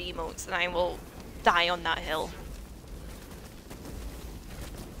much better emotes, and I will die on that hill.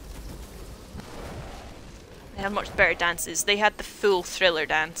 They had much better dances. They had the full Thriller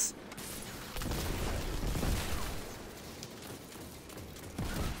dance.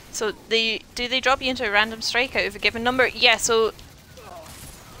 So do they drop you into a random strike out of a given number? Yeah, so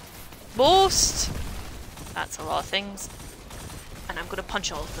most, that's a lot of things. And I'm gonna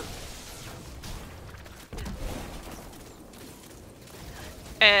punch all of them.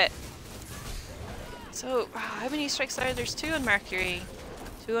 So how many strikes are there? There's 2 on Mercury,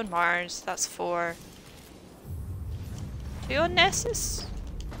 2 on Mars, that's 4. 2 on Nessus?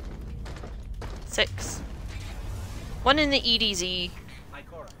 6. 1 in the EDZ.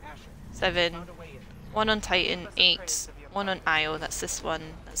 7. 1 on Titan, 8. 1 on Io, that's this one,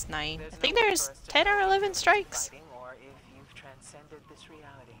 that's 9. I think there's 10 or 11 strikes.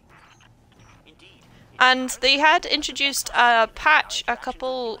 And they had introduced a patch a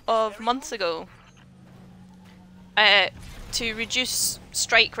couple of months ago to reduce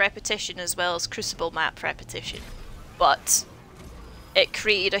strike repetition as well as Crucible map repetition. But it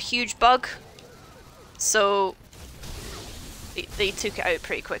created a huge bug, so they took it out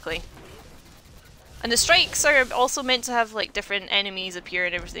pretty quickly. And the strikes are also meant to have like different enemies appear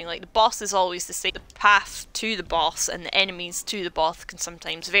and everything. Like the boss is always the same. The path to the boss and the enemies to the boss can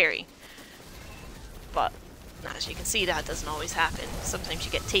sometimes vary. But as you can see, that doesn't always happen. Sometimes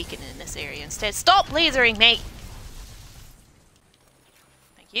you get taken in this area instead. Stop lasering, mate!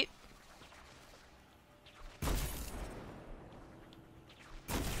 Thank you.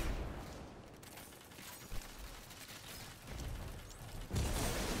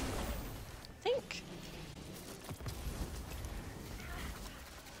 Think.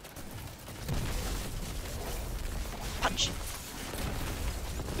 Punch.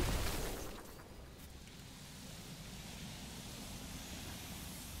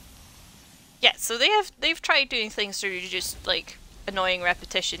 Yeah, so they've tried doing things to reduce like annoying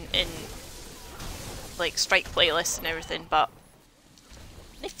repetition in like strike playlists and everything, but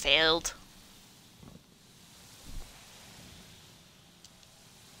they failed.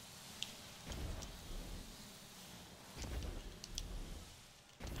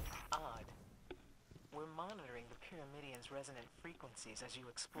 Odd. We're monitoring the Pyramidian's resonant frequencies as you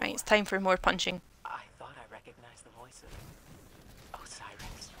explore. Right, it's time for more punching. I thought I recognized the voice of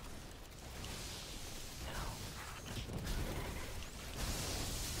Osiris. No.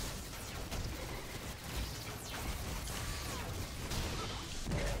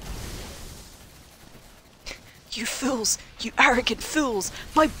 You fools! You arrogant fools!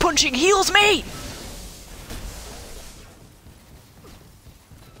 My punching heals me!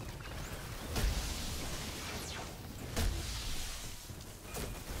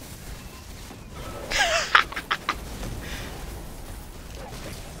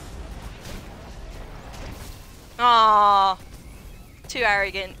 Aww. Too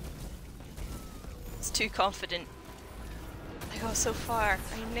arrogant. It's too confident. I got so far.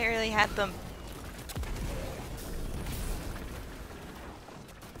 I nearly had them.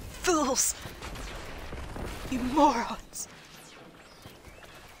 Fools! You morons!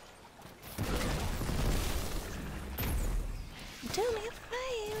 Do me a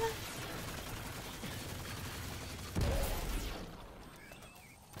favor.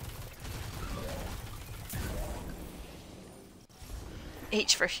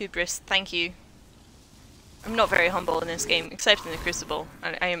 H for hubris, thank you. I'm not very humble in this game, except in the Crucible.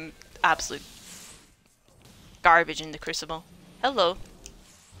 I am absolute garbage in the Crucible. Hello.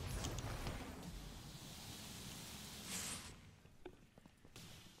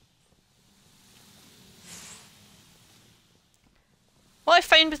 What I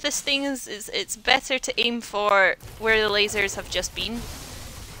found with this thing is it's better to aim for where the lasers have just been.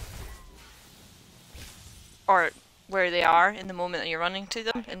 Or where they are in the moment that you're running to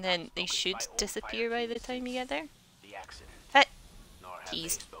them, and then they should disappear by the time you get there. The accident. Hey! Nor have they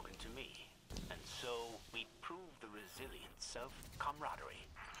Teased. spoken to me. And so we prove the resilience of camaraderie.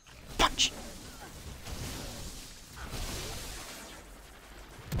 Punch!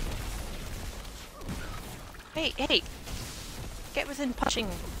 Hey, hey! Get within punching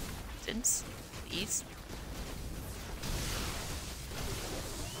distance, please.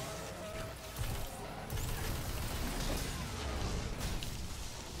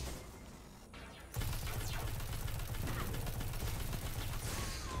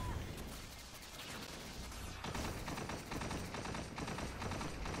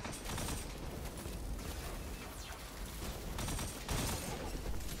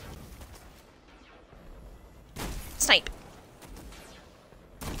 Snipe.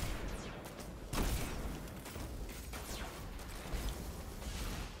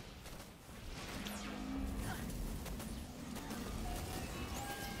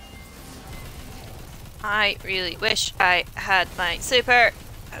 I really wish I had my super.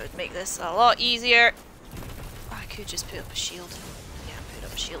 That would make this a lot easier. Oh, I could just put up a shield. Yeah, put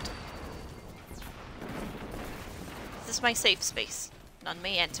up a shield. This is my safe space. None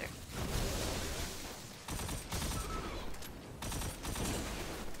may enter.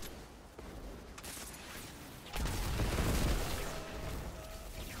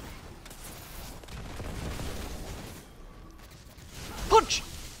 Punch!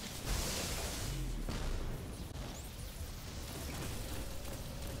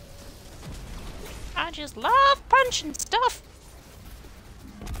 I just love punching stuff.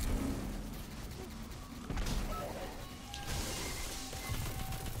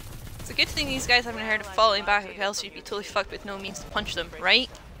 It's a good thing these guys haven't heard of falling back, or else you'd be totally fucked with no means to punch them, right?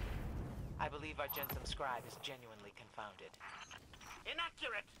 I believe our Gentham scribe is genuinely confounded.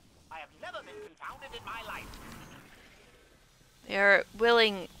 Inaccurate! I have never been confounded in my life. They are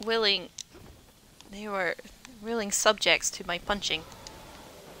they were willing subjects to my punching.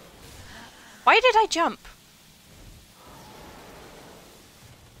 Why did I jump?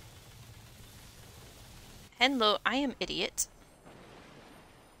 Hello, I am idiot.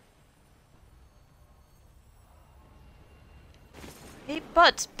 Hey,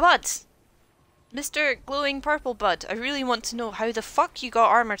 Bud! Mr. Glowing Purple Bud, I really want to know how the fuck you got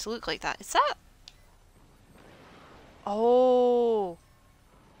armor to look like that. Is that... Oh...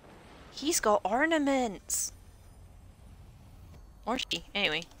 He's got ornaments! Or she,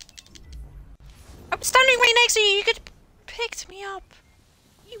 anyway. I'm standing right next to you, you could have picked me up!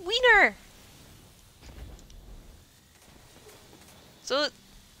 You wiener! So, the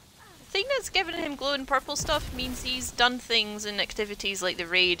thing that's given him glowing purple stuff means he's done things and activities like the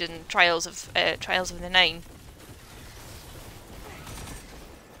raid and Trials of the Nine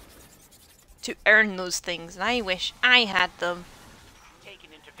to earn those things, and I wish I had them. Taken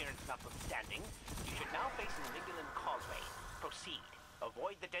interference notwithstanding, you should now face an Amygdalin causeway. Proceed.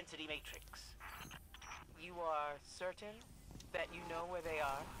 Avoid the density matrix. You are certain that you know where they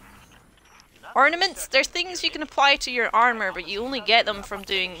are? Ornaments, they're things you can apply to your armor, but you only get them from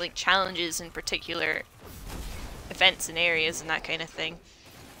doing like challenges in particular events and areas and that kind of thing.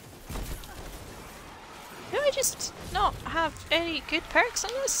 Do I just not have any good perks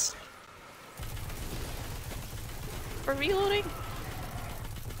on this? For reloading?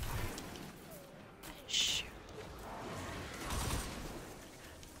 Shoot.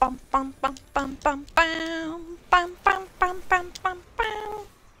 Bum bum bum bum bum bum bum bum bum bum bum bum.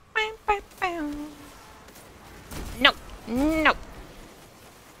 No, no,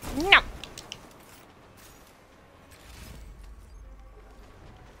 no.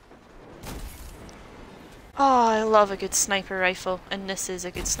 Oh, I love a good sniper rifle, and this is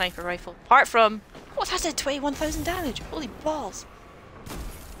a good sniper rifle. Apart from, oh, that did 21,000 damage. Holy balls!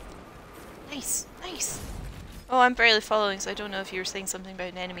 Nice, nice. Oh, I'm barely following, so I don't know if you were saying something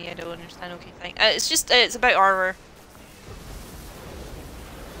about an enemy. I don't understand. Okay, thanks. It's just, it's about armor.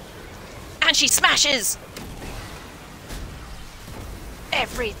 And she smashes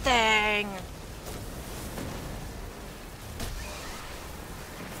everything.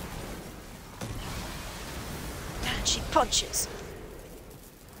 And she punches.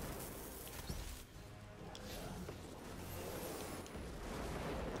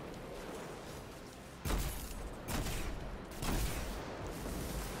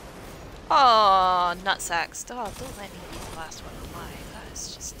 Oh, nutsacks. Oh, don't let me be the last one alive. That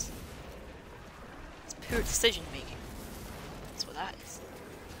is just... pure decision making. That's what that is.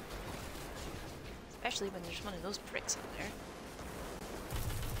 Especially when there's one of those pricks up there.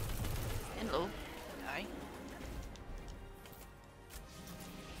 Hello. Die.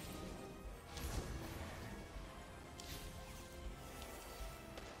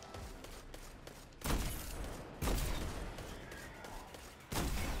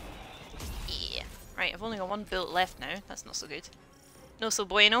 Yeah. Right, I've only got one bullet left now. That's not so good. No so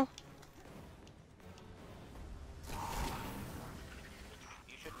bueno.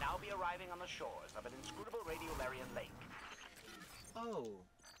 Arriving on the shores of an inscrutable radiolarian lake. Oh,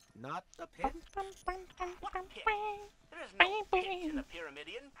 not the pit? What pit? There is no pit in the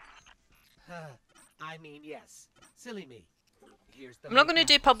Pyramidion. I mean, yes. Silly me. Here's the I'm not going to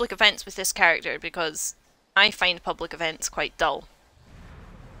do public events with this character because I find public events quite dull.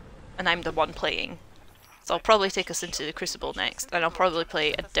 And I'm the one playing. So I'll probably take us into the Crucible next, and I'll probably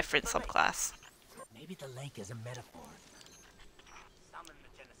play a different subclass. Maybe the lake is a metaphor.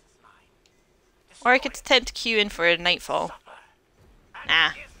 Or I could attempt to queue in for a Nightfall.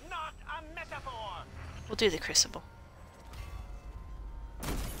 Nah. We'll do the Crucible.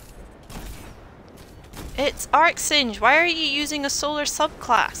 It's Arc Singe. Why are you using a solar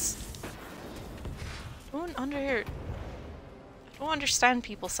subclass? I don't understand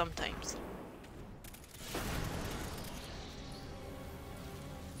people sometimes.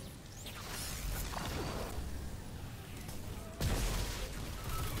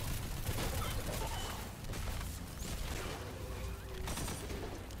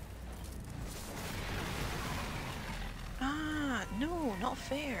 Ah, no, not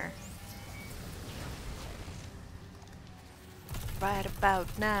fair. Right about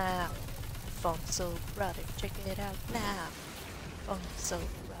now, Fonso brother, check it out now. Fonso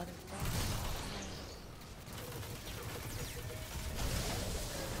brother.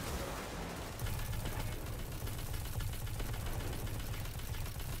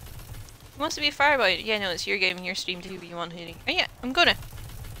 Wants to be a fireboy. Yeah, no, it's your game and your stream too, but you want Hooty. Oh yeah, I'm gonna.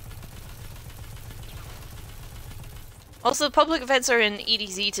 Also, public events are in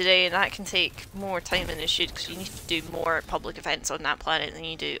EDZ today, and that can take more time than it should, because you need to do more public events on that planet than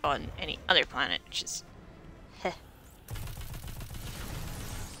you do on any other planet, which is... heh.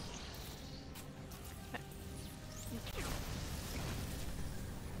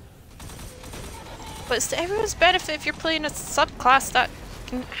 But it's to everyone's benefit if you're playing a subclass that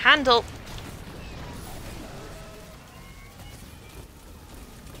can handle...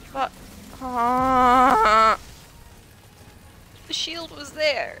 But... the shield was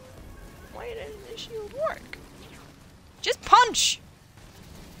there. Why didn't the shield work? Just punch!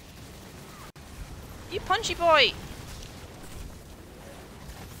 You punchy boy!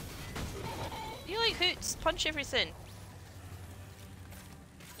 You like Hoots, punch everything.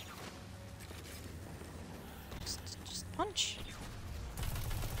 Just punch.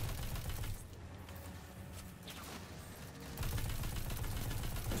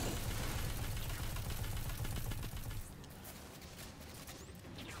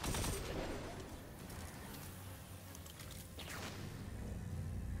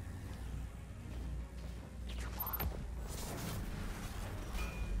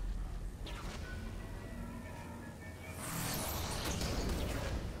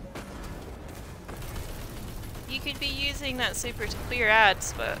 You could be using that super to clear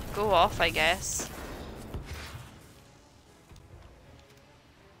ads, but go off, I guess.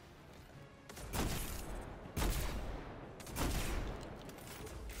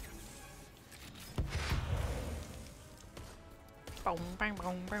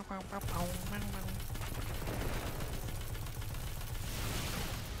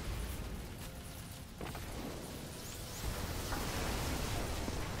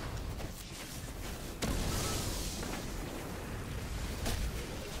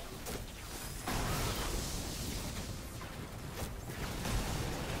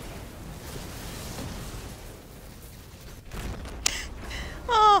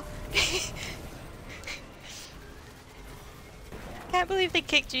 Oh! Can't believe they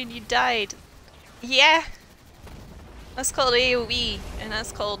kicked you and you died. Yeah! That's called AoE, and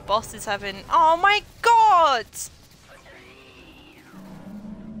that's called bosses having— oh my god!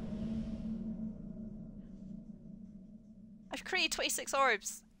 I've created 26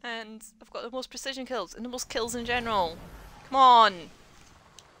 orbs, and I've got the most precision kills, and the most kills in general. Come on!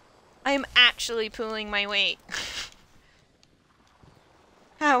 I am actually pulling my weight.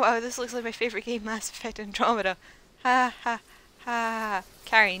 Oh wow, this looks like my favourite game, Mass Effect Andromeda. Ha ha ha.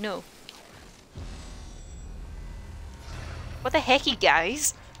 Carrie, no. What the hecky,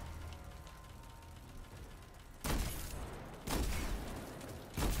 guys?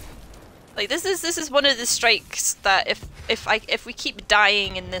 Like this is one of the strikes that if we keep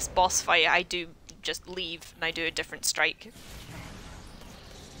dying in this boss fight, I do just leave and I do a different strike.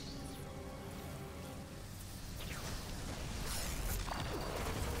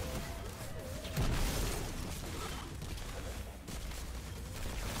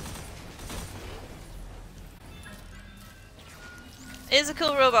 It is a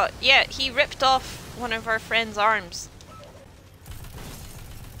cool robot. Yeah, he ripped off one of our friend's arms.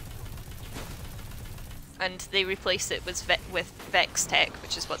 And they replaced it with Vex tech,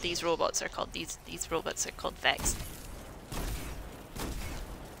 which is what these robots are called. These robots are called Vex.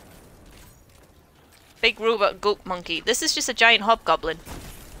 Big robot goat monkey. This is just a giant hobgoblin.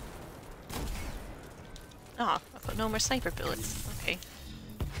 Ah, I've got no more sniper bullets. Okay.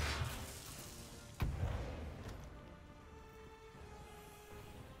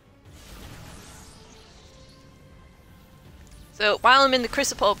 So while I'm in the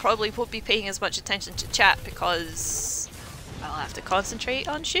Crucible, I'll probably won't be paying as much attention to chat because I'll have to concentrate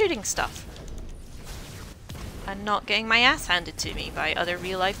on shooting stuff. And not getting my ass handed to me by other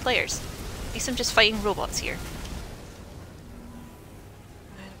real life players. At least I'm just fighting robots here.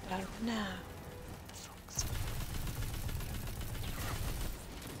 Right about now, folks.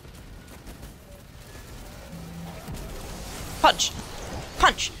 Punch!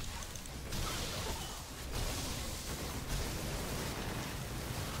 Punch!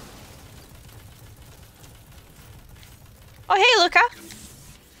 Oh, hey, Luca!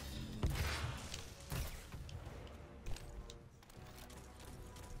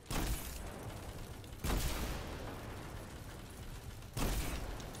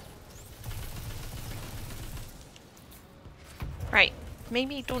 Right.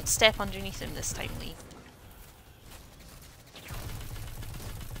 Maybe don't step underneath him this time, Lee.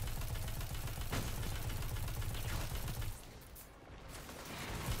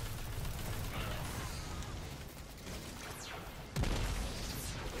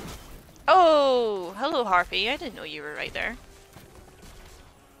 Oh, hello Harpy. I didn't know you were right there.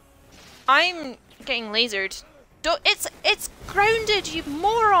 I'm getting lasered. Don't, it's grounded, you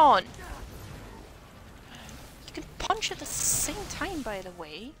moron! You can punch at the same time, by the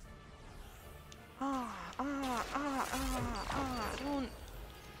way. I don't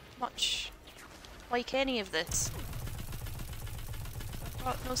much like any of this. I've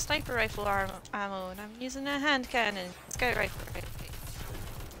got no sniper rifle ammo, and I'm using a hand cannon. Scout rifle, right? Okay.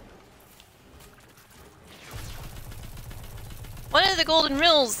 One of the golden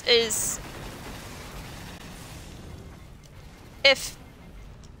rules is if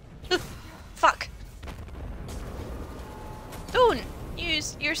fuck. Don't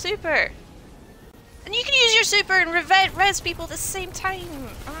use your super. And you can use your super and res people at the same time.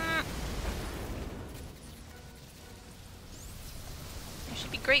 I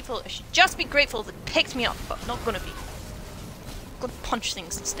should be grateful. I should just be grateful that they picked me up, but I'm not gonna be. I'm gonna punch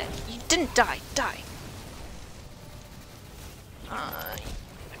things instead. You didn't die. Die. I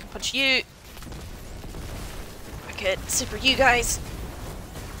can punch you. I could super you guys.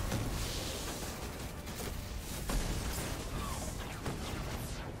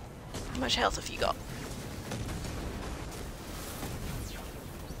 How much health have you got?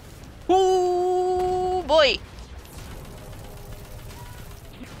 Ooh, boy!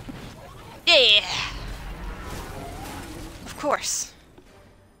 Yeah! Of course.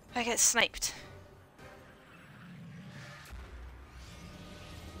 I get sniped.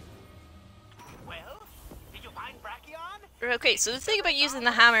 Well, did you find Brachion? Okay, so the thing about using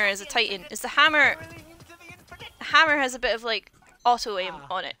the hammer as a Titan is the hammer has a bit of like auto aim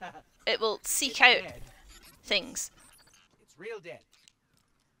on it. It will seek out Dead. things. It's real dead.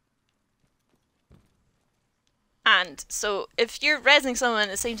 And so if you're rezzing someone at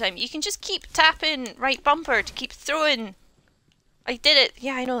the same time, you can just keep tapping right bumper to keep throwing. I did it.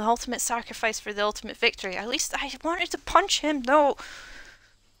 Yeah, I know, the ultimate sacrifice for the ultimate victory. At least I wanted to punch him. No.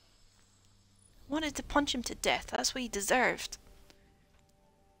 Wanted to punch him to death. That's what he deserved.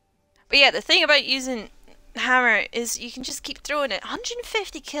 But yeah, the thing about using hammer is you can just keep throwing it.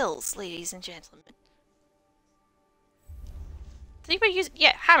 150 kills, ladies and gentlemen. The thing about using...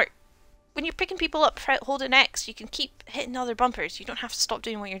 Yeah, hammer. When you're picking people up holding X, you can keep hitting other bumpers. You don't have to stop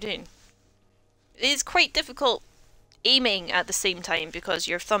doing what you're doing. It is quite difficult aiming at the same time because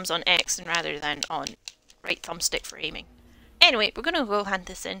your thumb's on X and rather than on right thumbstick for aiming. Anyway, we're gonna go hand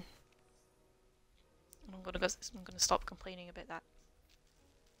this in. I'm gonna stop complaining about that.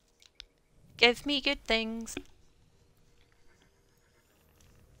 Give me good things.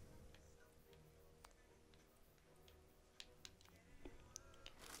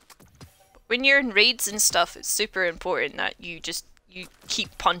 When you're in raids and stuff, it's super important that you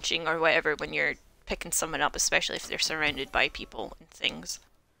keep punching or whatever when you're picking someone up, especially if they're surrounded by people and things.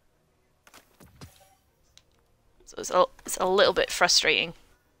 So it's a little bit frustrating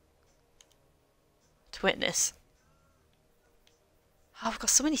to witness. Oh, I've got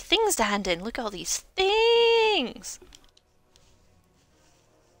so many things to hand in. Look at all these things.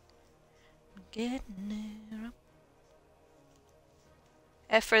 Getting it up.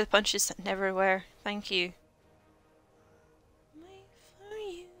 F for the punches that never wear. Thank you. Wait for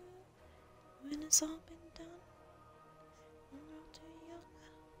you when it's all been done.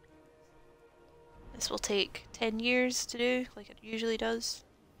 This will take 10 years to do, like it usually does.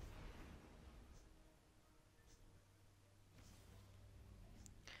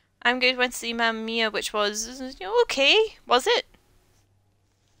 I'm good. Went to see Mamma Mia, which was okay. Was it?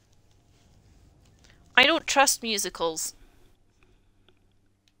 I don't trust musicals.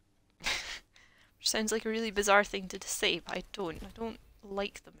 Which sounds like a really bizarre thing to say, but I don't. I don't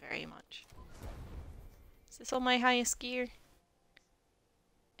like them very much. Is this all my highest gear?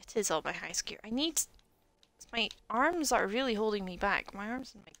 It is all my highest gear. I need... My arms are really holding me back. My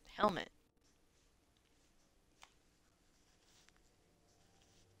arms and my helmet.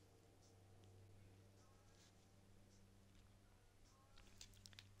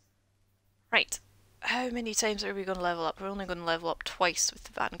 Right. How many times are we going to level up? We're only going to level up twice with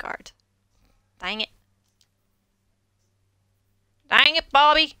the Vanguard. Dang it. Dang it,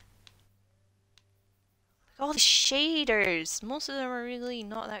 Bobby! Look at all the shaders. Most of them are really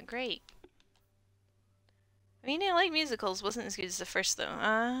not that great. I mean, I like musicals. Wasn't as good as the first,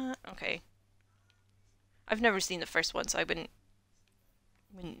 though. Okay. I've never seen the first one, so I wouldn't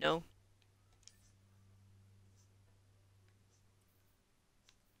know.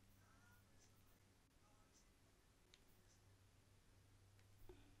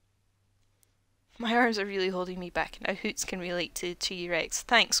 My arms are really holding me back. Now Hoots can relate to T-Rex.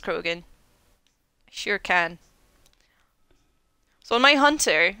 Thanks, Krogan. I sure can. So on my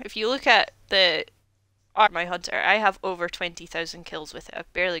hunter, if you look at the art of my hunter, I have over 20,000 kills with it.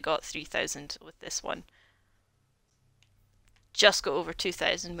 I've barely got 3,000 with this one. Just got over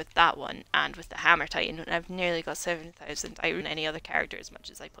 2,000 with that one, and with the Hammer Titan, and I've nearly got 7,000. I run any other character as much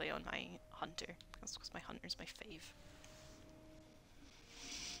as I play on my hunter. That's because my hunter's my fave.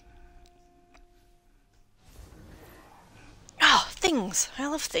 Oh, things! I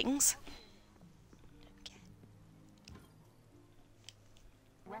love things.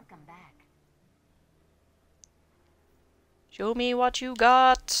 Welcome back. Show me what you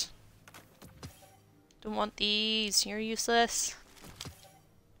got. Don't want these. You're useless.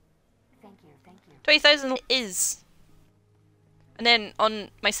 Thank you, thank you. 20,000 is. And then on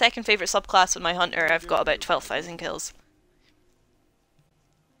my second favourite subclass on my hunter, I've got about 12,000 kills.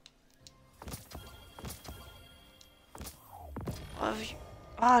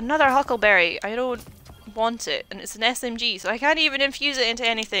 Ah, another Huckleberry. I don't want it, and it's an SMG, so I can't even infuse it into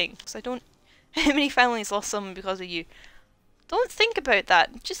anything. Because I don't. How many families lost someone because of you? Don't think about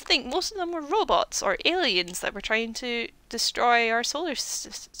that. Just think most of them were robots or aliens that were trying to destroy our solar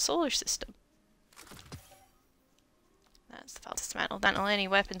system. That's the file. Dismantle any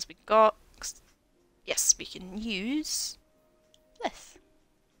weapons we got. Yes, we can use this.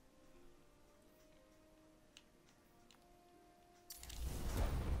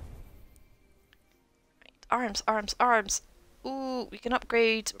 Arms, arms, arms. Ooh, we can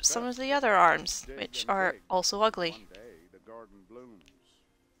upgrade some of the other arms, which are also ugly.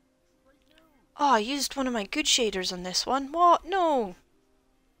 Oh, I used one of my good shaders on this one. What? No!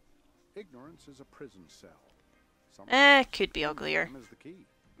 Ignorance is a prison cell. Could be uglier.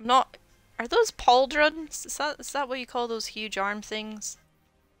 Not... Are those pauldrons? Is that what you call those huge arm things?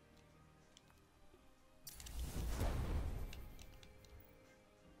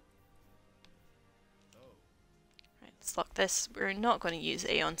 Let's lock this. We're not going to use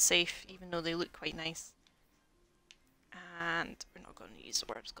Aeon Safe, even though they look quite nice. And we're not going to use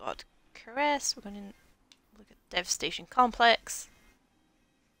Orb's God Caress. We're going to look at Devastation Complex.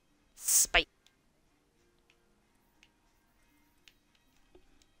 Spite.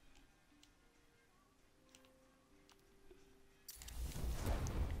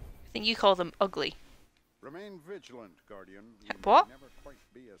 I think you call them ugly. Remain vigilant, Guardian. What? May never quite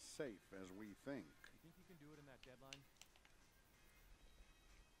be as safe as we think. You think you can do it in that deadline?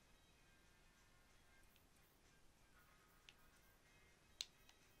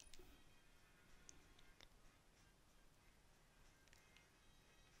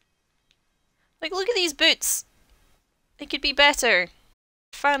 Like, look at these boots! They could be better.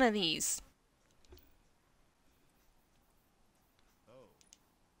 Fan of these. Oh.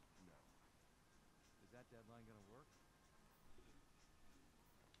 No. Is that deadline gonna work?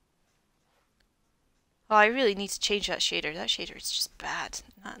 Oh, I really need to change that shader. That shader is just bad.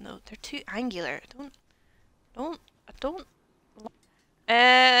 No, they're too angular. I don't.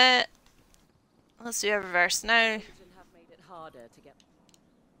 Let's do a reverse now. Have made it harder to get.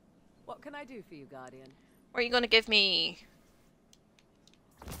 What can I do for you, Guardian? What are you gonna give me?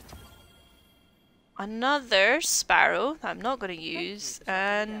 Another sparrow that I'm not gonna use,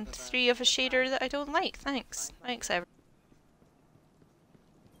 and 3 of a shader that I don't like. Thanks. Thanks, everyone.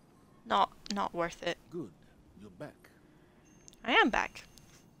 Not worth it. Good. You're back. I am back.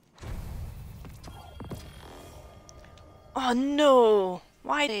 Oh no!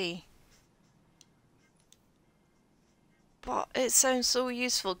 Why they? But it sounds so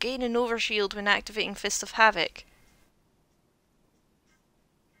useful. Gain an overshield when activating Fist of Havoc.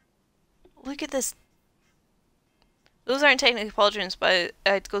 Look at this. Those aren't technically pauldrons, but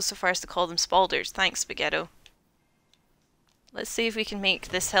I'd go so far as to call them spalders. Thanks, Spaghetto. Let's see if we can make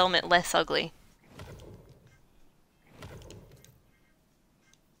this helmet less ugly.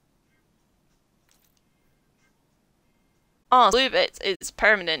 Oh, blue bit is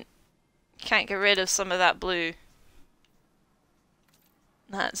permanent. Can't get rid of some of that blue.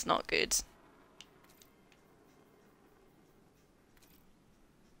 That's not good.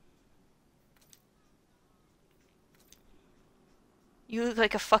 You look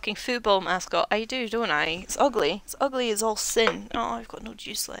like a fucking football mascot. I do, don't I? It's ugly. It's ugly as all sin. Oh, I've got no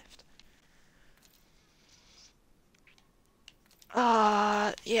juice left.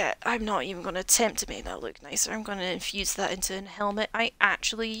 Yeah, I'm not even going to attempt to make that look nicer. I'm going to infuse that into a helmet I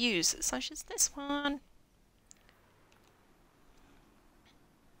actually use, such as this one.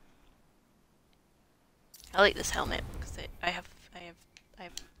 I like this helmet because I have.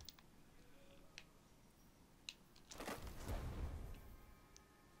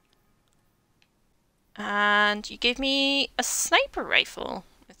 And you gave me a sniper rifle,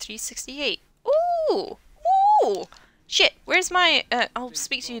 a 368. Ooh, ooh, shit. Where's my? I'll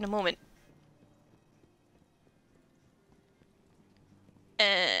speak to you in a moment. Oh,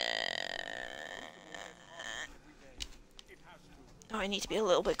 I need to be a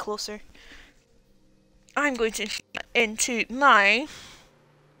little bit closer. I'm going to into my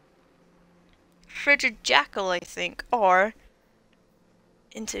frigid jackal, I think, or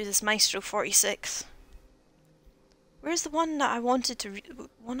into this Maestro 46. Where's the one that I wanted to,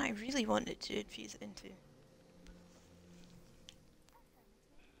 one I really wanted to infuse it into?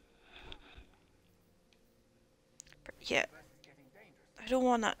 Yeah, I don't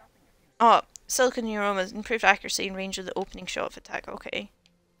want that. Oh, silicon neuromas, improved accuracy and range of the opening shot of attack. Okay.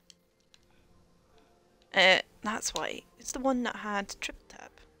 That's why. It's the one that had triple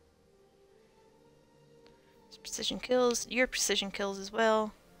tap. It's precision kills. Your precision kills as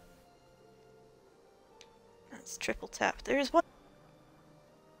well. That's triple tap. There's one.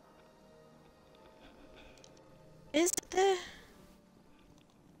 Is it the?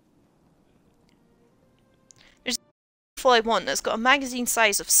 There's a rifle I want that's got a magazine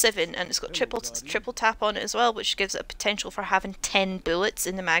size of 7 and it's got triple tap on it as well, which gives it a potential for having 10 bullets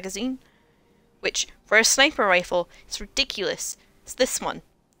in the magazine. Which, for a sniper rifle, it's ridiculous. It's this one.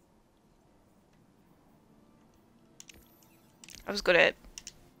 I was gonna...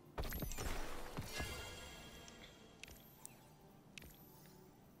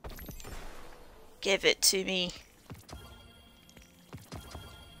 give it to me.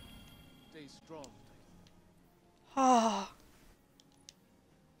 Stay strong. Oh.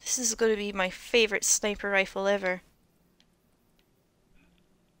 This is gonna be my favorite sniper rifle ever.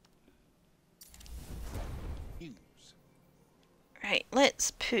 Right,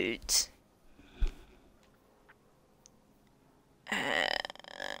 let's put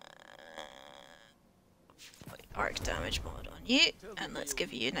arc damage mod on you, and let's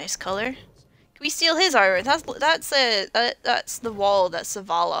give you a nice color. Can we steal his armor? That's the wall. That's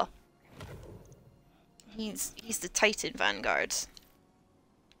Zavala. He's the Titan Vanguard.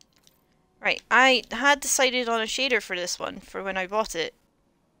 Right, I had decided on a shader for this one for when I bought it.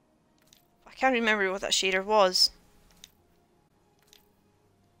 I can't remember what that shader was.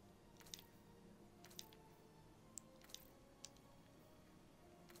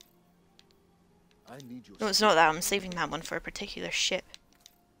 No, it's not that. I'm saving that one for a particular ship.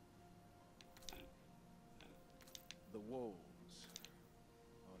 The walls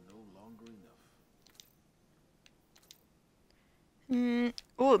are no longer enough.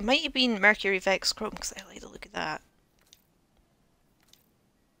 Oh, it might have been Mercury Vex Chrome because I like the look of that.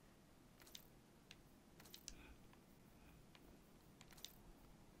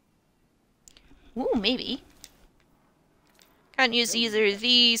 Ooh, maybe. Can't use either of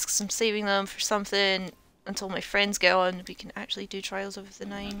these because I'm saving them for something until my friends get on. We can actually do Trials of the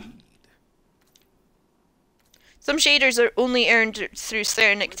Nine. Some shaders are only earned through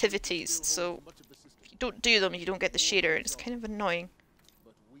certain activities, so if you don't do them, you don't get the shader, and it's kind of annoying.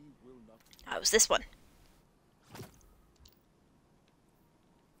 That was this one.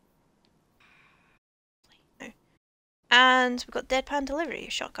 And we've got Deadpan Delivery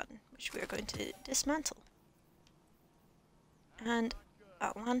shotgun, which we are going to dismantle. And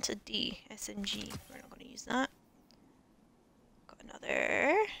Atlanta D SMG. We're not going to use that. Got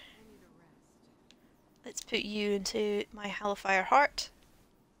another. Let's put you into my Hellfire Heart.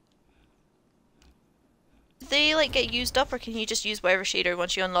 Do they like get used up, or can you just use whatever shader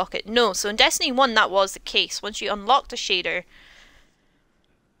once you unlock it? No, so in Destiny 1 that was the case. Once you unlocked a shader,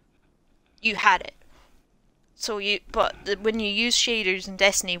 you had it. So when you use shaders in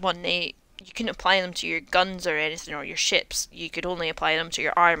Destiny 1, you couldn't apply them to your guns or anything, or your ships. You could only apply them to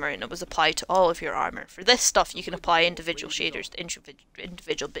your armor, and it was applied to all of your armor. For this stuff, you can apply individual shaders to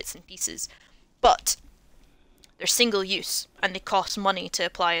individual bits and pieces. But they're single use, and they cost money to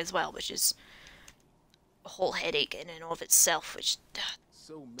apply as well, which is a whole headache in and of itself, which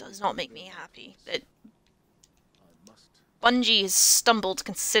does not make me happy. Bungie has stumbled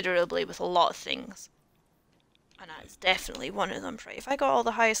considerably with a lot of things. And that's definitely one of them. Right, if I got all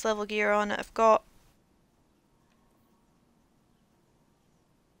the highest level gear on it, I've got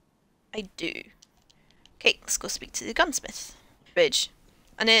I do. Okay, let's go speak to the gunsmith. Bridge.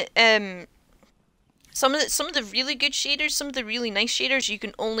 And it, some of the really good shaders, some of the really nice shaders you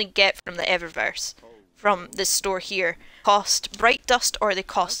can only get from the Eververse. From this store here. Cost bright dust or they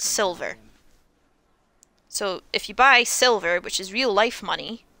cost silver. So if you buy silver, which is real life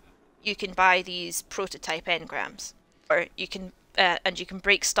money, you can buy these prototype engrams. Or you can and you can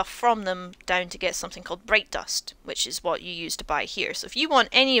break stuff from them down to get something called bright dust, which is what you use to buy here. So if you want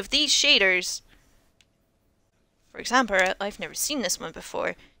any of these shaders, for example, I've never seen this one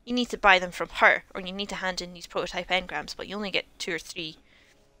before, you need to buy them from her, or you need to hand in these prototype engrams, but you only get 2 or 3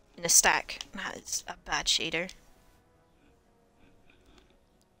 in a stack. That is a bad shader.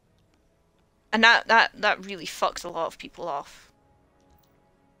 And that really fucked a lot of people off.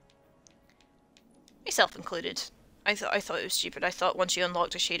 Myself included. I thought it was stupid. I thought once you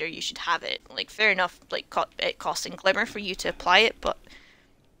unlocked a shader, you should have it. Like, fair enough, like, it costing Glimmer for you to apply it, but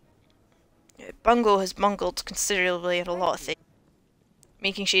Bungo has bungled considerably at a lot of things.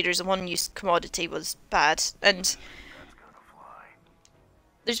 Making shaders a one-use commodity was bad, and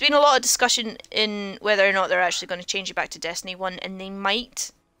there's been a lot of discussion in whether or not they're actually going to change it back to Destiny 1, and they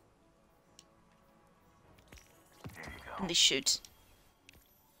might. And they should.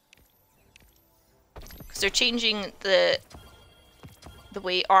 Because they're changing the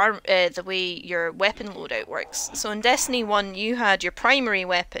way your weapon loadout works. So in Destiny 1 you had your primary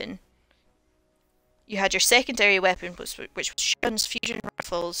weapon, you had your secondary weapon which was shotguns, fusion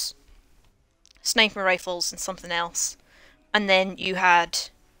rifles, sniper rifles and something else. And then you had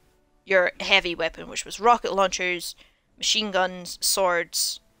your heavy weapon, which was rocket launchers, machine guns,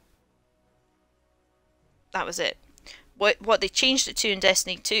 swords. That was it. What they changed it to in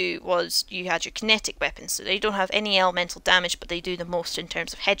Destiny 2 was you had your kinetic weapons, so they don't have any elemental damage, but they do the most in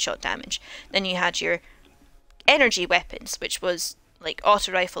terms of headshot damage. Then you had your energy weapons, which was like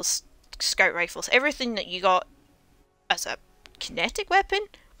auto rifles, scout rifles, everything that you got as a kinetic weapon,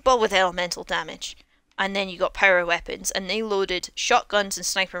 but with elemental damage. And then you got power weapons, and they loaded shotguns and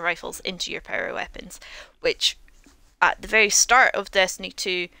sniper rifles into your power weapons, which at the very start of Destiny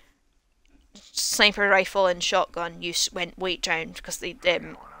 2, sniper rifle and shotgun use went way down because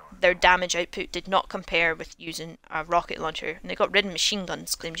their damage output did not compare with using a rocket launcher, and they got rid of machine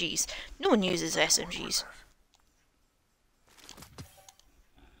guns, SMGs. No one uses SMGs.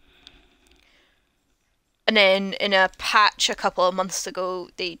 And then in a patch a couple of months ago,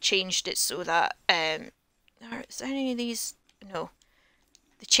 they changed it so that is there any of these? No.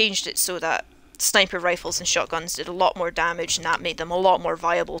 They changed it so that sniper rifles and shotguns did a lot more damage, and that made them a lot more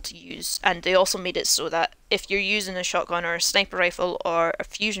viable to use. And they also made it so that if you're using a shotgun or a sniper rifle or a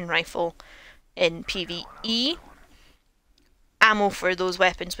fusion rifle in PvE, ammo for those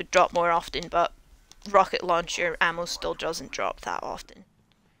weapons would drop more often, but rocket launcher ammo still doesn't drop that often.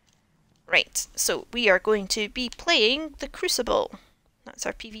 Right, so we are going to be playing the Crucible. That's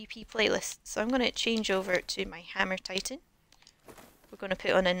our PvP playlist. So I'm going to change over to my Hammer Titan. We're going to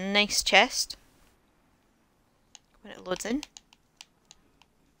put on a nice chest when it loads in.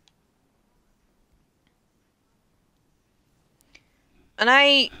 And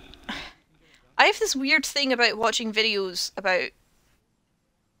I have this weird thing about watching videos about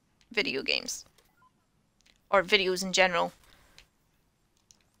video games. Or videos in general.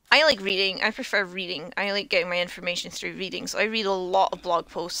 I like reading. I prefer reading. I like getting my information through reading. So I read a lot of blog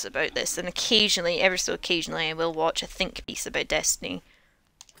posts about this, and occasionally, ever so occasionally, I will watch a think piece about Destiny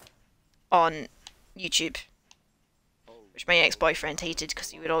on YouTube, which my ex-boyfriend hated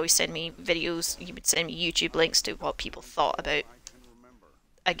because he would always send me videos. He would send me YouTube links to what people thought about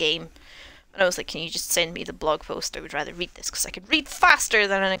a game, and I was like, "Can you just send me the blog post? I would rather read this because I can read faster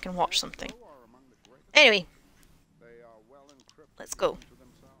than I can watch something." Anyway, let's go.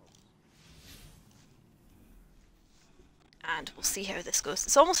 And we'll see how this goes.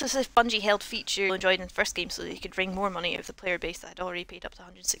 It's almost as if Bungie held feature enjoyed in the first game so they could wring more money out of the player base that had already paid up to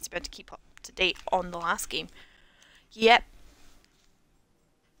 £160 to keep up to date on the last game. Yep.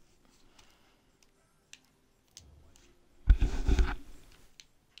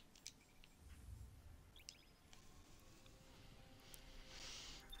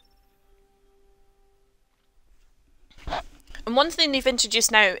 And one thing they've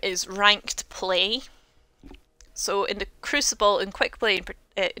introduced now is ranked play. So in the Crucible, in quick play,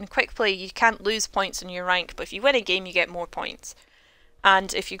 you can't lose points in your rank, but if you win a game, you get more points.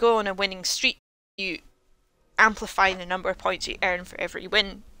 And if you go on a winning streak, you amplify the number of points you earn for every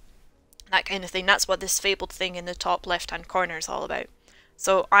win. That kind of thing. That's what this fabled thing in the top left-hand corner is all about.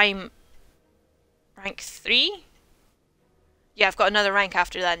 So I'm rank 3. Yeah, I've got another rank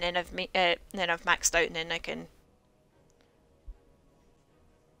after that, and then I've maxed out, and then I can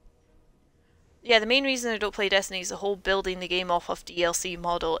Yeah, the main reason I don't play Destiny is the whole building the game off of DLC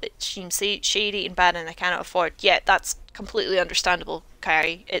model. It seems shady and bad and I cannot afford. Yeah, that's completely understandable,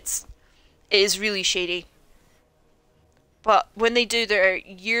 Kyrie. It is really shady. But when they do their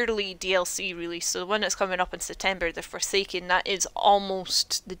yearly DLC release, so the one that's coming up in September, the Forsaken, that is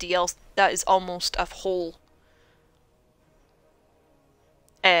almost the DLC, that is almost a whole,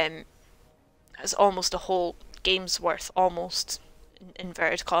 it's almost a whole game's worth, almost, in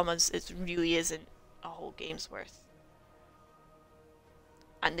inverted commas. It really isn't a whole game's worth.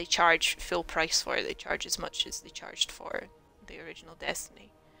 And they charge full price for it. They charge as much as they charged for the original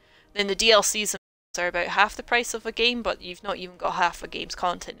Destiny. Then the DLCs are about half the price of a game, but you've not even got half a game's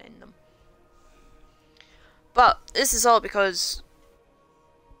content in them. But this is all because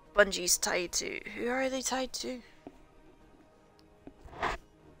Bungie's tied to... Who are they tied to?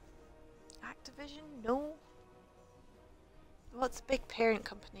 Activision? No. What's the big parent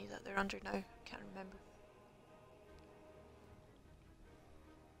company that they're under now? Can't remember.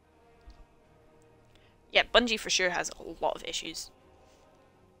 Yeah, Bungie for sure has a lot of issues.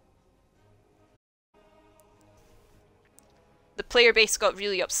 The player base got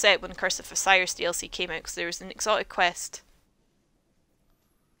really upset when Curse of Osiris DLC came out because there was an exotic quest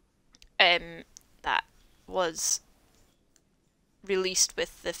that was released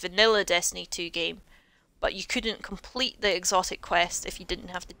with the vanilla Destiny 2 game, but you couldn't complete the exotic quest if you didn't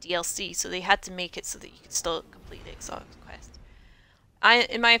have the DLC, so they had to make it so that you could still complete the exotic quest.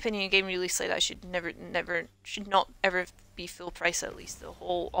 In my opinion, a game released like that should not ever be full price. At least the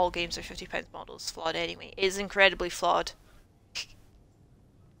whole all games are £50 model is flawed anyway. It is incredibly flawed.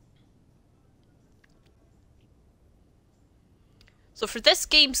 So for this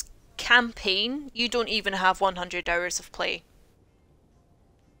game's campaign, you don't even have 100 hours of play.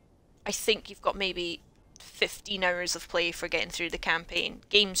 I think you've got maybe 15 hours of play for getting through the campaign.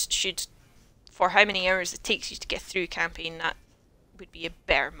 Games should, for how many hours it takes you to get through campaign, that would be a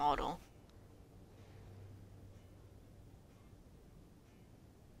better model.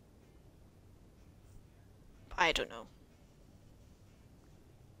 I don't know.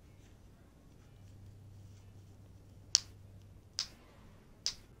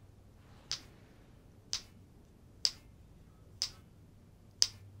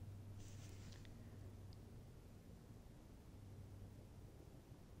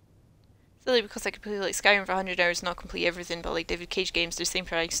 Silly because I could play like Skyrim for 100 hours and not complete everything, but like David Cage games, they're the same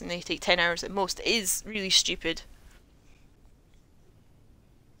price and they take 10 hours at most. It is really stupid.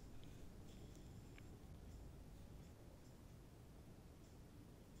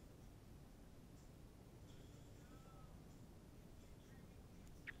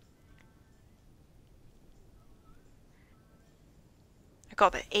 I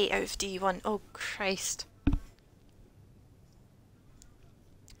got about 8 out of D1. Oh Christ.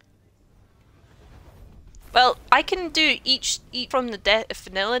 Well, I can do each from the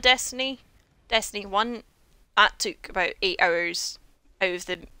vanilla Destiny 1. That took about 8 hours out of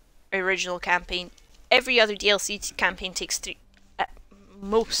the original campaign. Every other DLC campaign takes at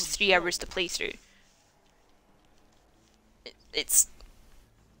most 3 hours to play through. It's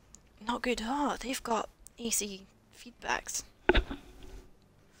not good. Oh, they've got AC feedbacks.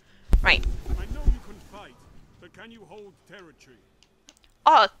 Right. I know you can fight, but can you hold territory?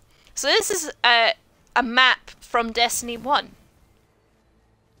 Oh, so this is a map from Destiny 1.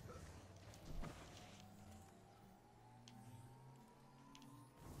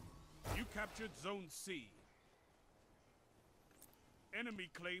 You captured Zone C. Enemy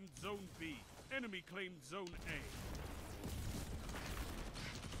claimed Zone B. Enemy claimed Zone A.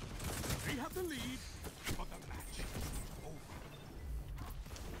 They have the lead, but the match is over.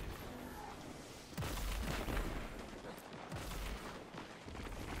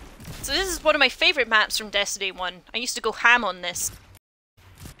 So this is one of my favourite maps from Destiny 1. I used to go ham on this.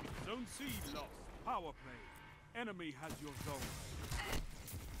 Zone C lost. Power play. Enemy has your zone.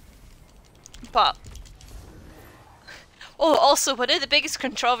 But... oh, also, one of the biggest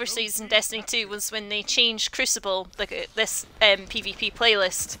controversies in Destiny 2 was when they changed Crucible, like this PvP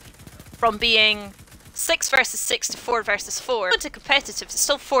playlist, from being 6 versus 6 to 4 versus 4. To competitive, it's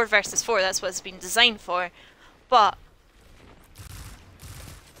still 4 versus 4, that's what it's been designed for. But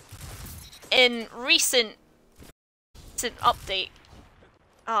in recent update,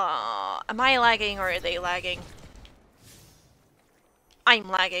 am I lagging or are they lagging? I'm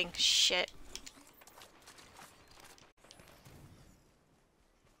lagging, shit.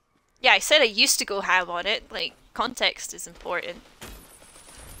 Yeah, I said I used to go ham on it, like, context is important.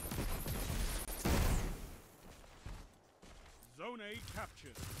 Zone A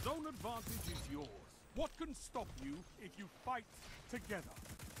captured. Zone advantage is yours. What can stop you if you fight together?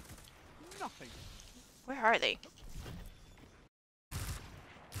 nothing. Where are they?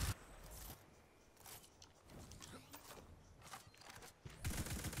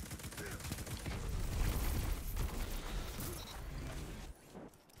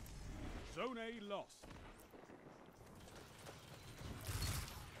 Zone A lost.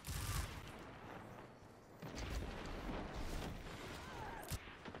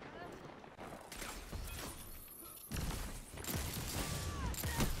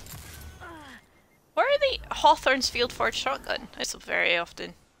 Where are the Hawthorne's Field Forge shotgun? I so very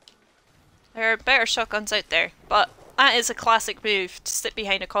often. There are better shotguns out there, but that is a classic move to sit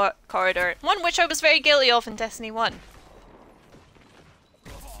behind a corridor. One which I was very guilty of in Destiny 1.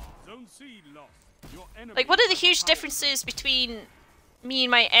 Zone C lost. Your enemy Like, one of the has huge power differences between me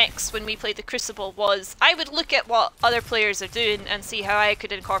and my ex when we played the Crucible was I would look at what other players are doing and see how I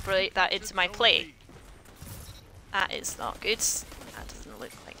could incorporate that into my play. That is not good. That doesn't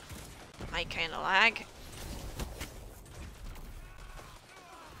look like my kind of lag.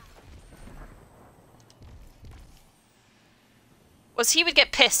 Was he would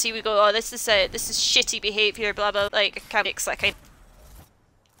get pissed, he would go, oh, this is shitty behaviour, blah blah, like, can't mix that kind.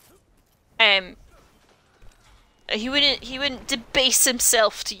 He wouldn't debase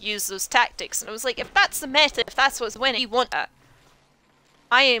himself to use those tactics, and I was like, if that's the meta, if that's what's winning, you want that.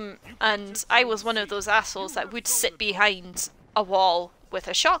 I was one of those assholes that would sit behind a wall with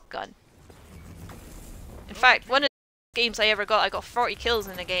a shotgun. In fact, one of the games I got 40 kills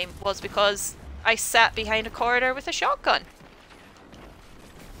in a game, was because I sat behind a corridor with a shotgun.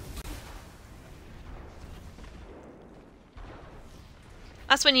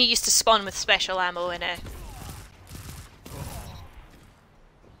 That's when you used to spawn with special ammo in it.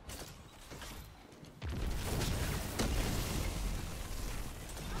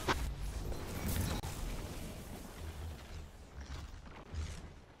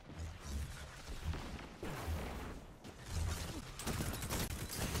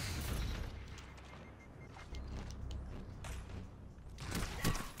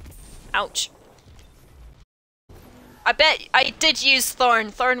 Ouch. I bet I did use Thorn.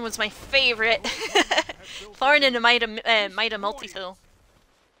 Thorn was my favourite. Thorn and a Mida multi-tool.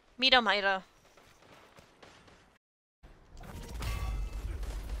 Mida.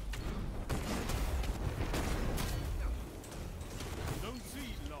 Zone C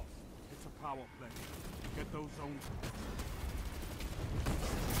lost. It's a power play. Get those zones.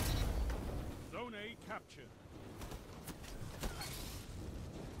 Zone A captured.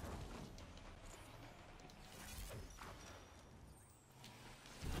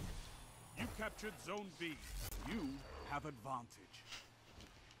 You captured Zone B. You have advantage.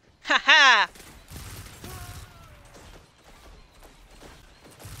 Haha!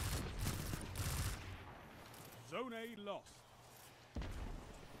 Zone A lost.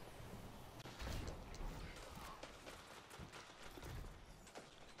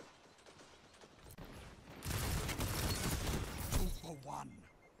 Two for one.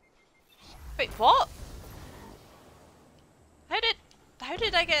 Wait, what? How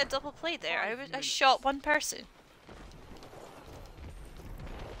did I get a double play there? I shot one person.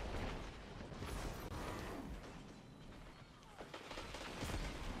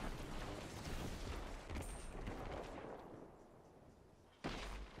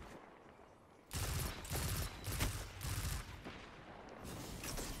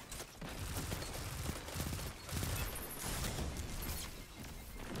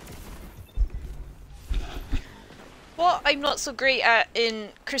 What I'm not so great at in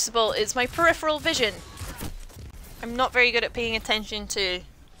Crucible is my peripheral vision. I'm not very good at paying attention to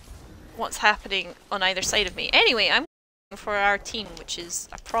what's happening on either side of me. Anyway, I'm for our team, which is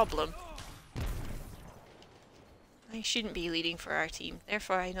a problem. I shouldn't be leading for our team,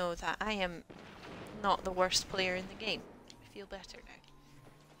 therefore I know that I am not the worst player in the game. I feel better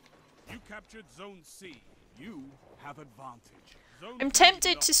now. You captured Zone C. You have advantage. I'm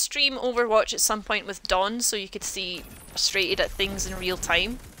tempted to stream Overwatch at some point with Dawn so you could see frustrated at things in real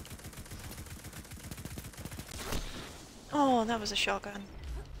time. Oh, that was a shotgun.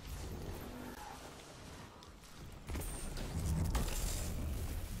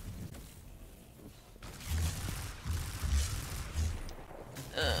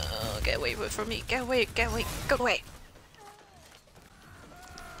 Get away from me, get away, go away.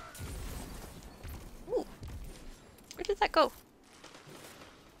 Ooh. Where did that go?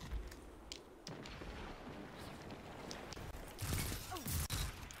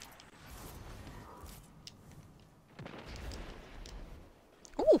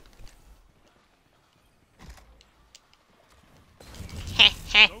 Ooh.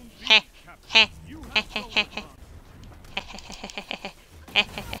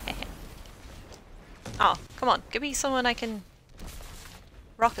 Come on, give me someone I can...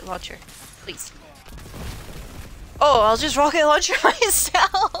 Rocket launcher, please. Oh, I'll just rocket launcher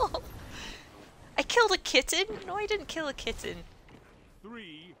myself! I killed a kitten? No, I didn't kill a kitten.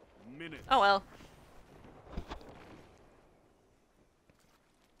 3 minutes. Oh well.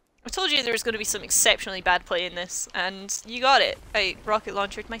 I told you there was going to be some exceptionally bad play in this, and you got it. I rocket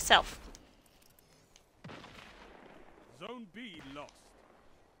launched myself. Zone B lost.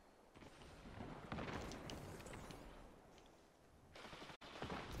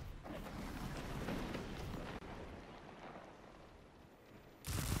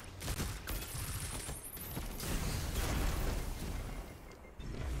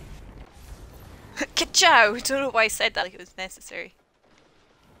 Ka-chow! I don't know why I said that like it was necessary.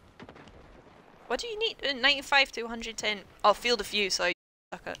 What do you need? 95 to 110. Oh, field of view, so I...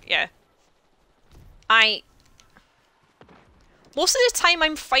 Okay, yeah. Most of the time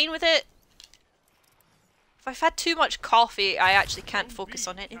I'm fine with it. If I've had too much coffee, I actually can't focus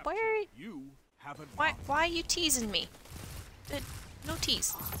on it. And why are you teasing me? No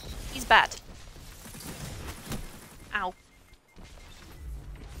tease. He's bad. Ow.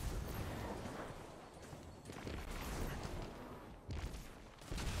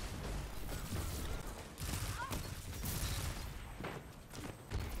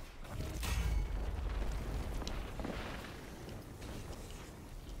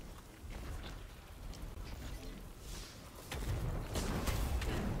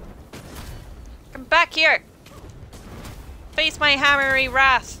 Come back here! Face my hammery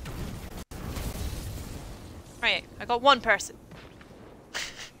wrath! Right, I got one person.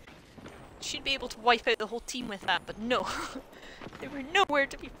 Should be able to wipe out the whole team with that, but no. They were nowhere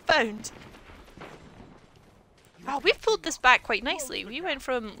to be found. Oh, we've pulled this back quite nicely. We went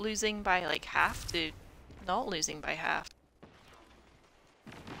from losing by like half to not losing by half.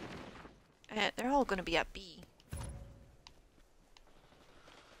 They're all gonna be at B.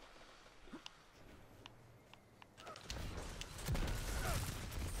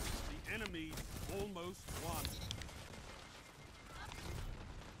 The enemy almost won.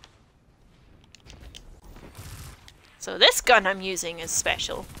 So this gun I'm using is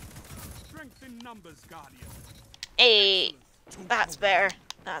special. Strength in numbers, Guardian. Hey, that's better.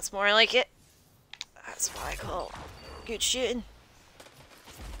 That's more like it. That's what I call good shooting.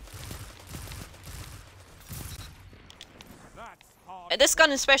 This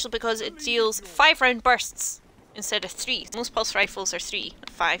gun is special because it deals 5-round bursts instead of 3. Most pulse rifles are 3, not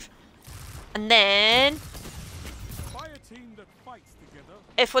 5. And then,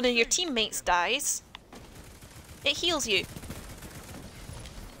 if one of your teammates dies, it heals you.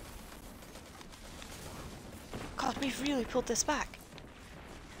 God, we've really pulled this back.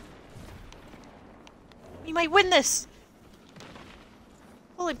 We might win this!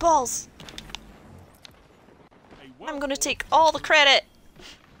 Holy balls! I'm gonna take all the credit!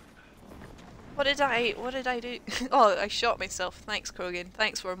 What did I do? Oh, I shot myself. Thanks, Krogan.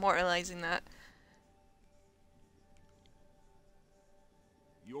 Thanks for immortalizing that.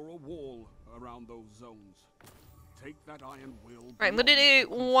 You're a wall around those zones. Take that iron will. Right, I'm gonna do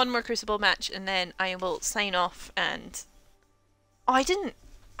one more Crucible match and then I will sign off and... Oh, I didn't!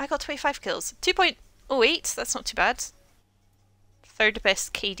 I got 25 kills. 2.08, that's not too bad. Third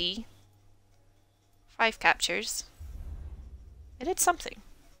best KD. 5 captures. I did something.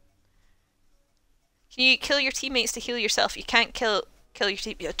 Can you kill your teammates to heal yourself? You can't kill your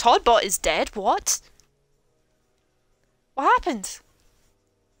team. Toddbot is dead? What? What happened?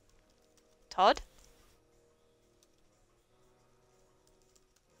 Todd?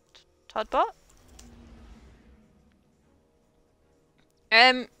 Toddbot?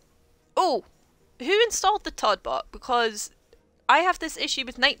 Oh! Who installed the Toddbot? Because I have this issue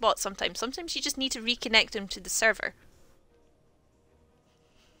with Nightbot sometimes. Sometimes you just need to reconnect him to the server.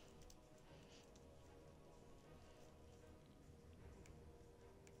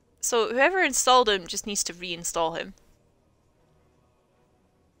 So whoever installed him just needs to reinstall him.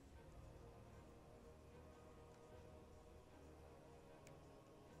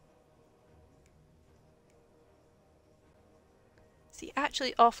 Is he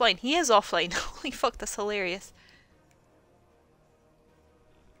actually offline? He is offline. Holy fuck, that's hilarious.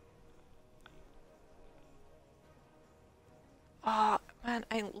 Ah, oh, man,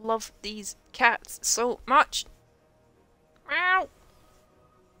 I love these cats so much. Meow.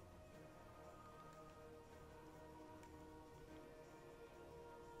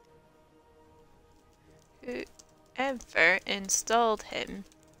 Whoever installed him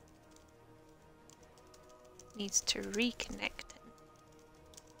needs to reconnect him.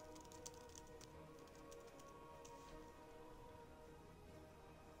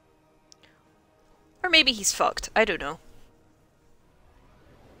 Or maybe he's fucked. I don't know.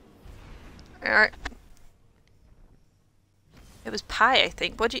 Alright. It was Pi, I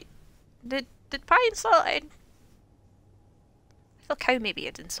think. Did Pi install it? I thought Cow maybe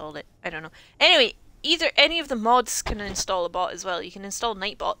had installed it. I don't know. Anyway, any of the mods can install a bot as well. You can install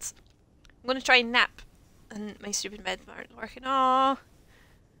night bots. I'm gonna try and nap. And my stupid meds aren't working. Aww.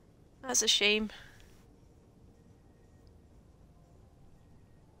 That's a shame.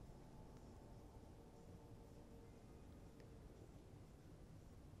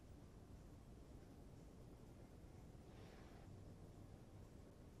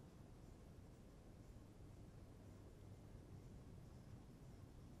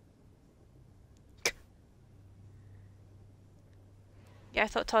 Yeah, I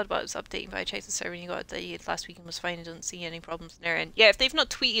thought Toddbot was updating, but I checked the server and you got updated last week and was fine. I don't see any problems on their end. Yeah, if they've not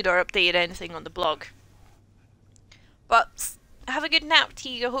tweeted or updated anything on the blog. But have a good nap,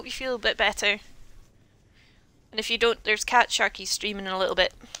 Teague. I hope you feel a bit better. And if you don't, there's Cat Sharky streaming in a little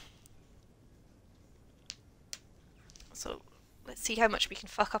bit. So let's see how much we can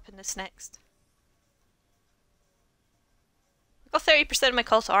fuck up in this next. I got 30% of my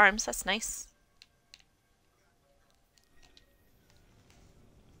call to arms. That's nice.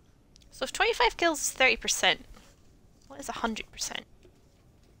 So if 25 kills is 30%, what is 100%?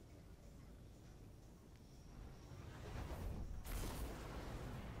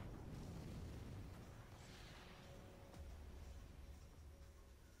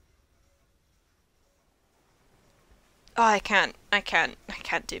 Oh, I can't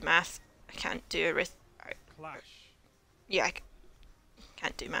do math. I can't do Clash. Yeah, I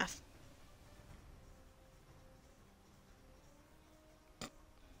can't do math.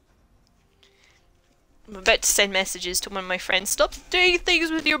 I'm about to send messages to one of my friends. Stop doing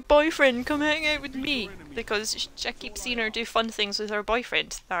things with your boyfriend. Come hang out with me. Because I keep seeing her do fun things with her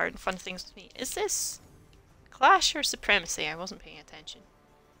boyfriend. And fun things with me. Is this Clash or Supremacy? I wasn't paying attention.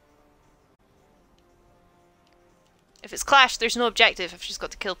 If it's Clash, there's no objective. I've just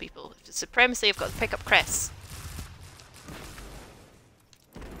got to kill people. If it's Supremacy, I've got to pick up crests.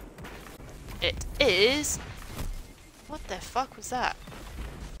 It is... What the fuck was that?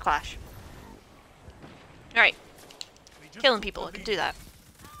 Clash. Alright. Killing people, I can do that.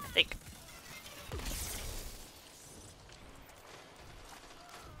 I think.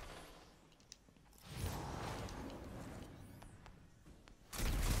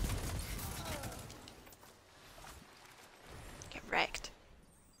 Get wrecked.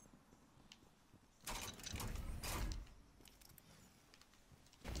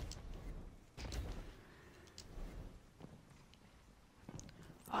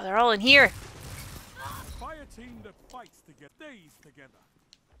 Oh, they're all in here. Fire team that fights to get days together.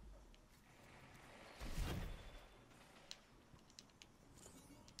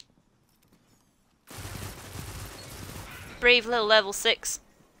 Brave little level 6.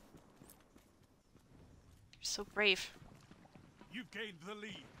 You're so brave. You gained the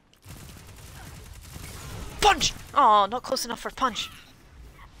lead. Punch! Oh, not close enough for punch.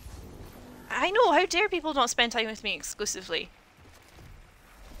 I know, how dare people not spend time with me exclusively?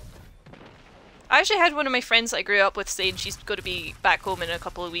 I actually had one of my friends that I grew up with saying she's going to be back home in a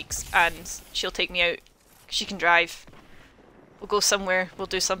couple of weeks and she'll take me out. She can drive. We'll go somewhere, we'll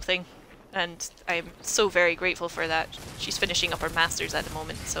do something. And I'm so very grateful for that. She's finishing up her masters at the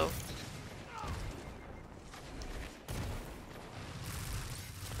moment, so...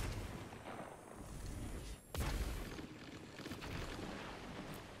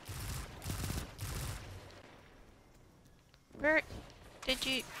 Where did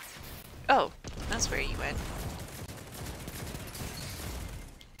you... Oh, that's where you went.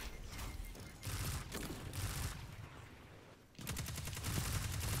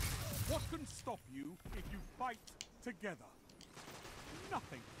 What can stop you if you fight together?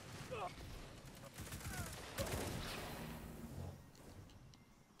 Nothing.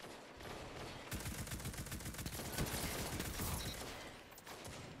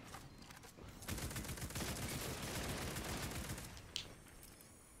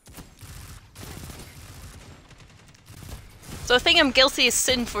 So the thing I'm guilty as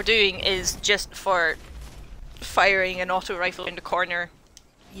sin for doing is just for firing an auto rifle in the corner,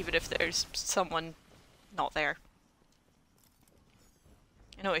 even if there's someone not there.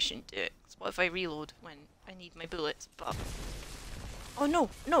 I know I shouldn't do it. So what if I reload when I need my bullets? But oh no,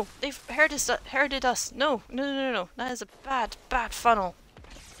 no, they've herded us. No, no, no, no, no. That is a bad, bad funnel.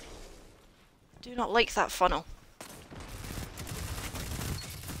 I do not like that funnel.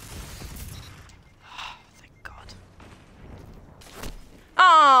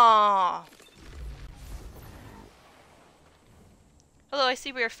 Ah! Hello, I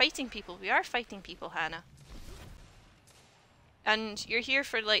see we are fighting people. We are fighting people, Hannah. And you're here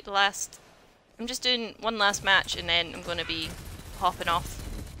for like the last... I'm just doing one last match and then I'm gonna be hopping off.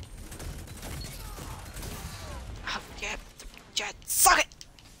 Oh, yeah, suck it!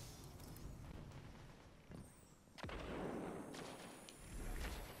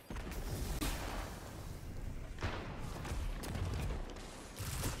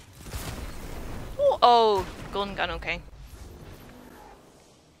 Oh, golden gun, okay.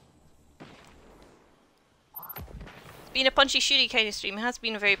 It's been a punchy shooty kind of stream. It has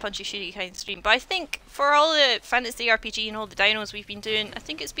been a very punchy shooty kind of stream. But I think for all the fantasy RPG and all the dinos we've been doing, I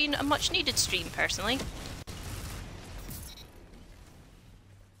think it's been a much needed stream personally.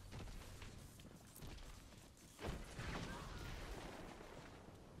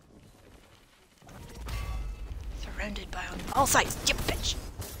 Surrounded by on all sides, you bitch!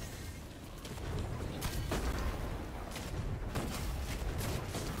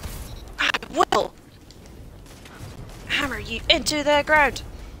 Will hammer you into the ground.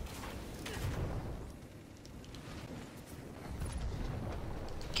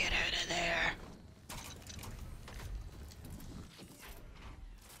 Get out of there.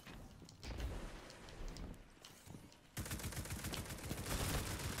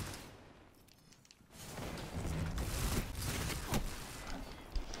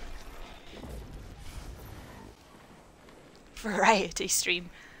 Variety stream.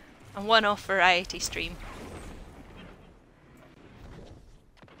 A one-off variety stream.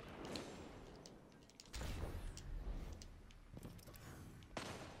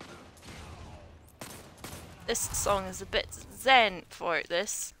 This song is a bit zen for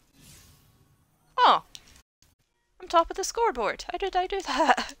this. Oh! I'm top of the scoreboard. How did I do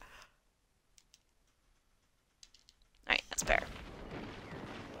that? Alright, that's better.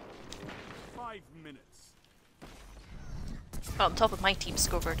 5 minutes. Oh, I'm top of my team's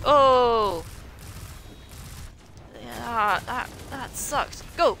scoreboard. Oh! Yeah, that sucked.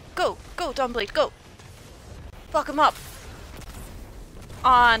 Go, go, go, Dawnblade, go! Fuck him up!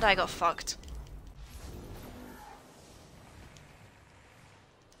 And I got fucked.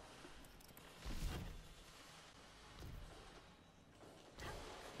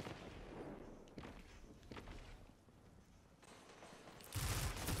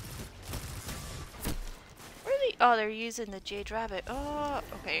 Oh, they're using the Jade Rabbit. Oh,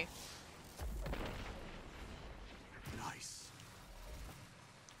 okay. Nice.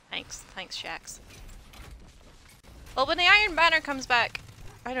 Thanks, Shax. Well, when the Iron Banner comes back,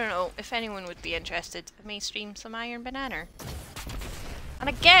 I don't know if anyone would be interested. I may stream some Iron Banner. And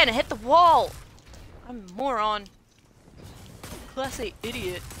again, I hit the wall! I'm a moron. Classy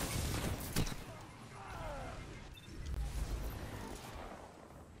idiot.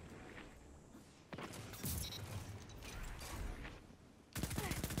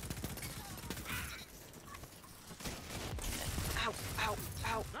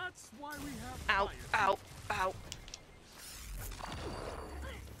 That's why we have Ow, ow, ow.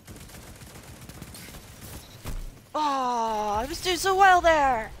 Oh, I was doing so well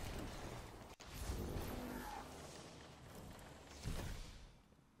there!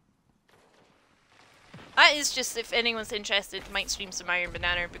 That is just, if anyone's interested, might stream some Iron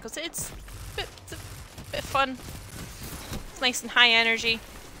Banana because it's a bit fun. It's nice and high energy.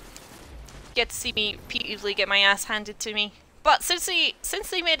 Get to see me repeatedly get my ass handed to me. But since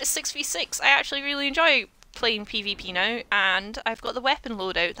they made it 6v6, I actually really enjoy playing PvP now, and I've got the weapon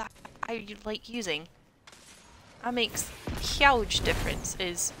loadout that I like using. That makes a huge difference,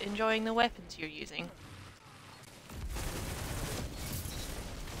 is enjoying the weapons you're using.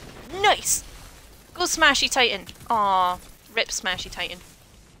 Nice! Go Smashy Titan! Aw, rip Smashy Titan.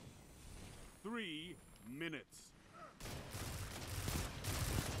 3 minutes.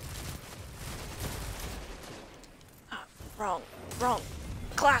 Wrong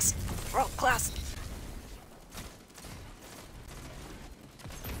class! Wrong class!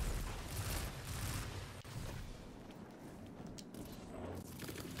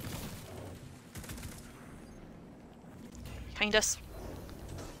 Behind us.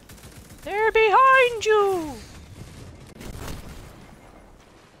 They're behind you!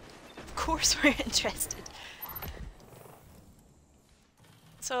 Of course we're interested.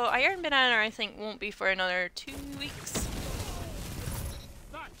 So Iron Banana I think won't be for another 2 weeks.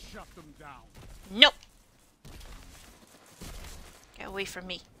 That shut them down. Nope! Get away from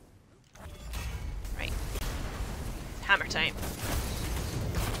me. Right. Hammer time. 2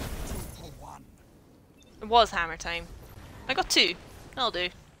 for 1. It was hammer time. I got 2. That'll do.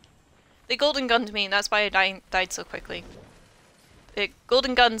 They golden gunned me and that's why I died so quickly.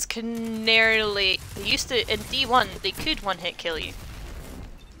 Golden guns can nearly... They used to... In D1, they could one-hit kill you.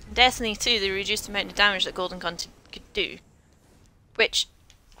 In Destiny 2, they reduced the amount of damage that Golden Gun could do, which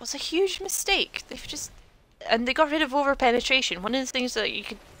was a huge mistake. And they got rid of over penetration. One of the things that you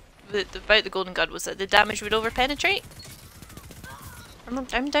could about the Golden Gun was that the damage would over penetrate.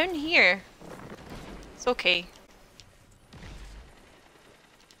 I'm down here. It's okay.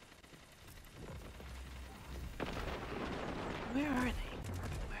 Where are they?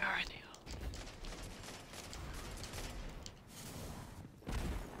 Where are they all?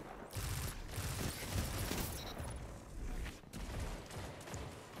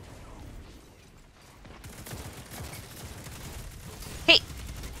 Hey!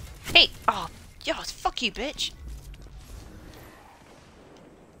 Hey! Oh, yo, fuck you, bitch!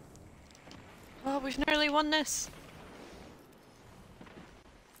 Oh, we've nearly won this.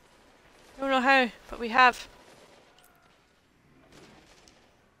 I don't know how, but we have.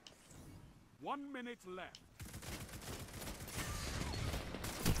 1 minute left.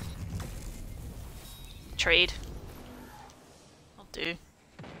 Trade. I'll do.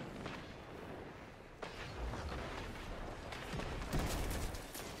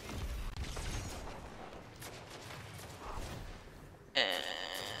 I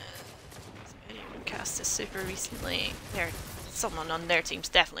didn't cast this super recently. Someone on their team's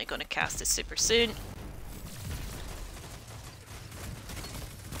definitely going to cast this super soon.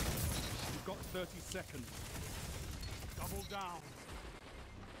 You've got 30 seconds. Double down.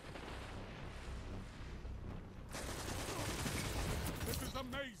 This is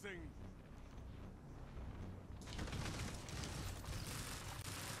amazing.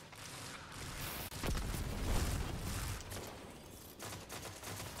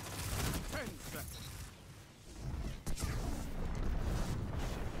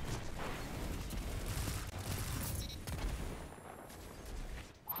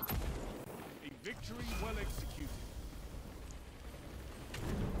 Victory well executed.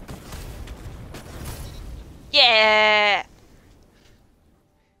 Yeah!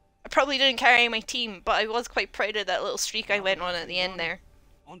 I probably didn't carry my team, but I was quite proud of that little streak I went on at the end there.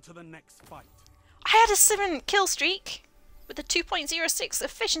 On to the next fight. I had a 7 kill streak with a 2.06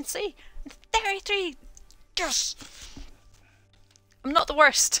 efficiency and 33. Yes! I'm not the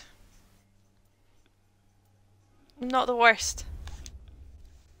worst. I'm not the worst.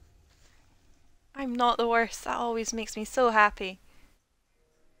 I'm not the worst. That always makes me so happy.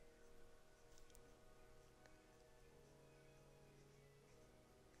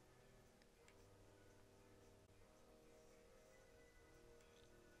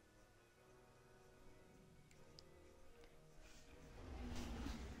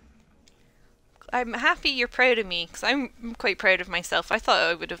 I'm happy you're proud of me, because I'm quite proud of myself. I thought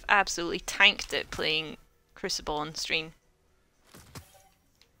I would have absolutely tanked it playing Crucible on stream.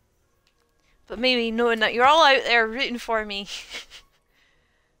 But maybe knowing that you're all out there rooting for me,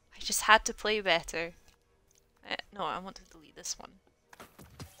 I just had to play better. No, I want to delete this one.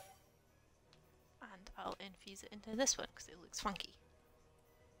 And I'll infuse it into this one, because it looks funky.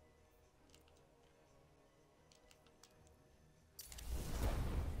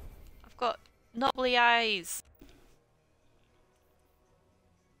 I've got knobbly eyes.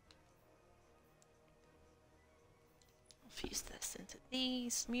 I'll fuse this into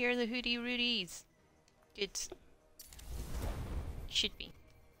these. Smear the Hooty Rooties. Good. Should be.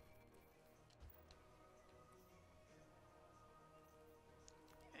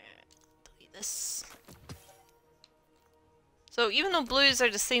 Delete this. So even though blues are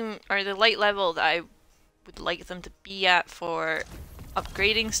the same, are the light level that I would like them to be at for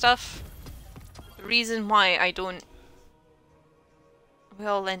upgrading stuff, the reason why I don't...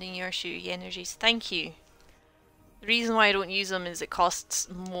 Well, lending your shooty energies, thank you. The reason why I don't use them is it costs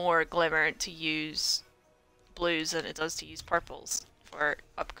more glimmer to use blues than it does to use purples for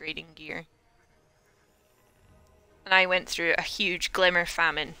upgrading gear. And I went through a huge glimmer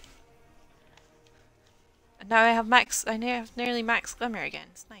famine. And now I have nearly max glimmer again.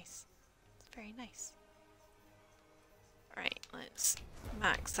 It's nice. It's very nice. Alright, let's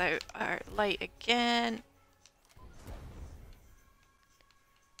max out our light again.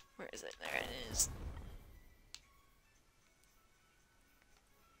 Where is it? There it is.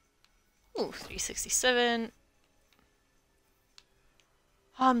 Ooh, 367.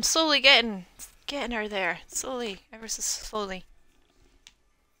 Oh, I'm slowly getting her there. Slowly, ever so slowly.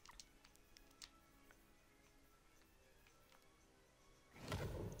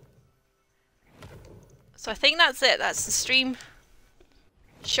 So I think that's it. That's the stream.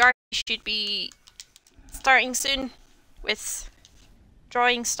 Shark should be starting soon with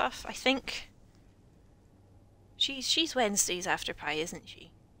drawing stuff, I think. She's Wednesdays after pie, isn't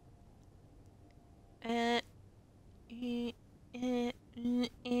she? Yeah,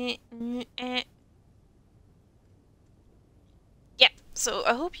 so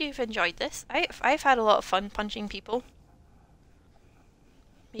I hope you've enjoyed this. I've had a lot of fun punching people.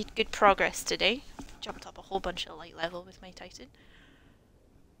 Made good progress today. Jumped up a whole bunch of light level with my Titan.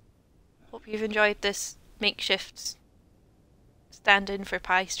 Hope you've enjoyed this makeshift stand-in for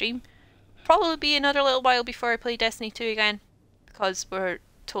Pie stream. Probably be another little while before I play Destiny 2 again, because we're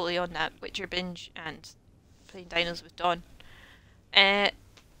totally on that Witcher binge and playing Dinos with Dawn.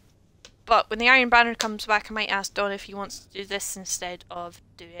 But when the Iron Banner comes back, I might ask Dawn if he wants to do this instead of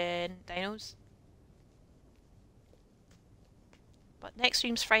doing Dinos. But next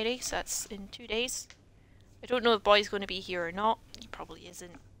stream's Friday, so that's in 2 days. I don't know if Boy's going to be here or not. He probably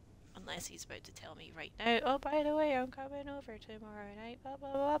isn't, unless he's about to tell me right now, oh, by the way, I'm coming over tomorrow night, blah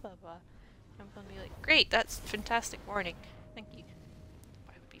blah blah blah blah. I'm going to be like, great, that's fantastic warning. Thank you.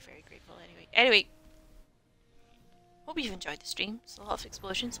 I would be very grateful anyway. Anyway, hope you've enjoyed the stream. It's a lot of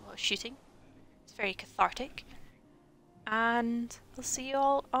explosions, a lot of shooting. It's very cathartic. And I'll see you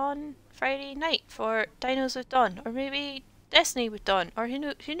all on Friday night for Dinos with Dawn, or maybe Destiny with Dawn, or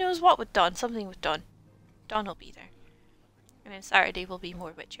who knows what with Dawn, something with Dawn. Dawn will be there. And then Saturday will be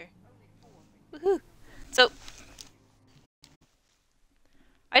more Witcher. Woohoo! So,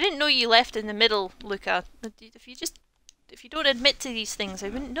 I didn't know you left in the middle, Luca. If you don't admit to these things, I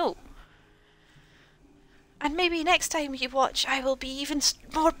wouldn't know. And maybe next time you watch, I will be even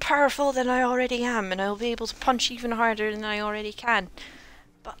more powerful than I already am, and I'll be able to punch even harder than I already can.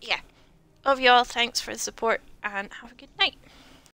 But yeah, love you all, thanks for the support, and have a good night.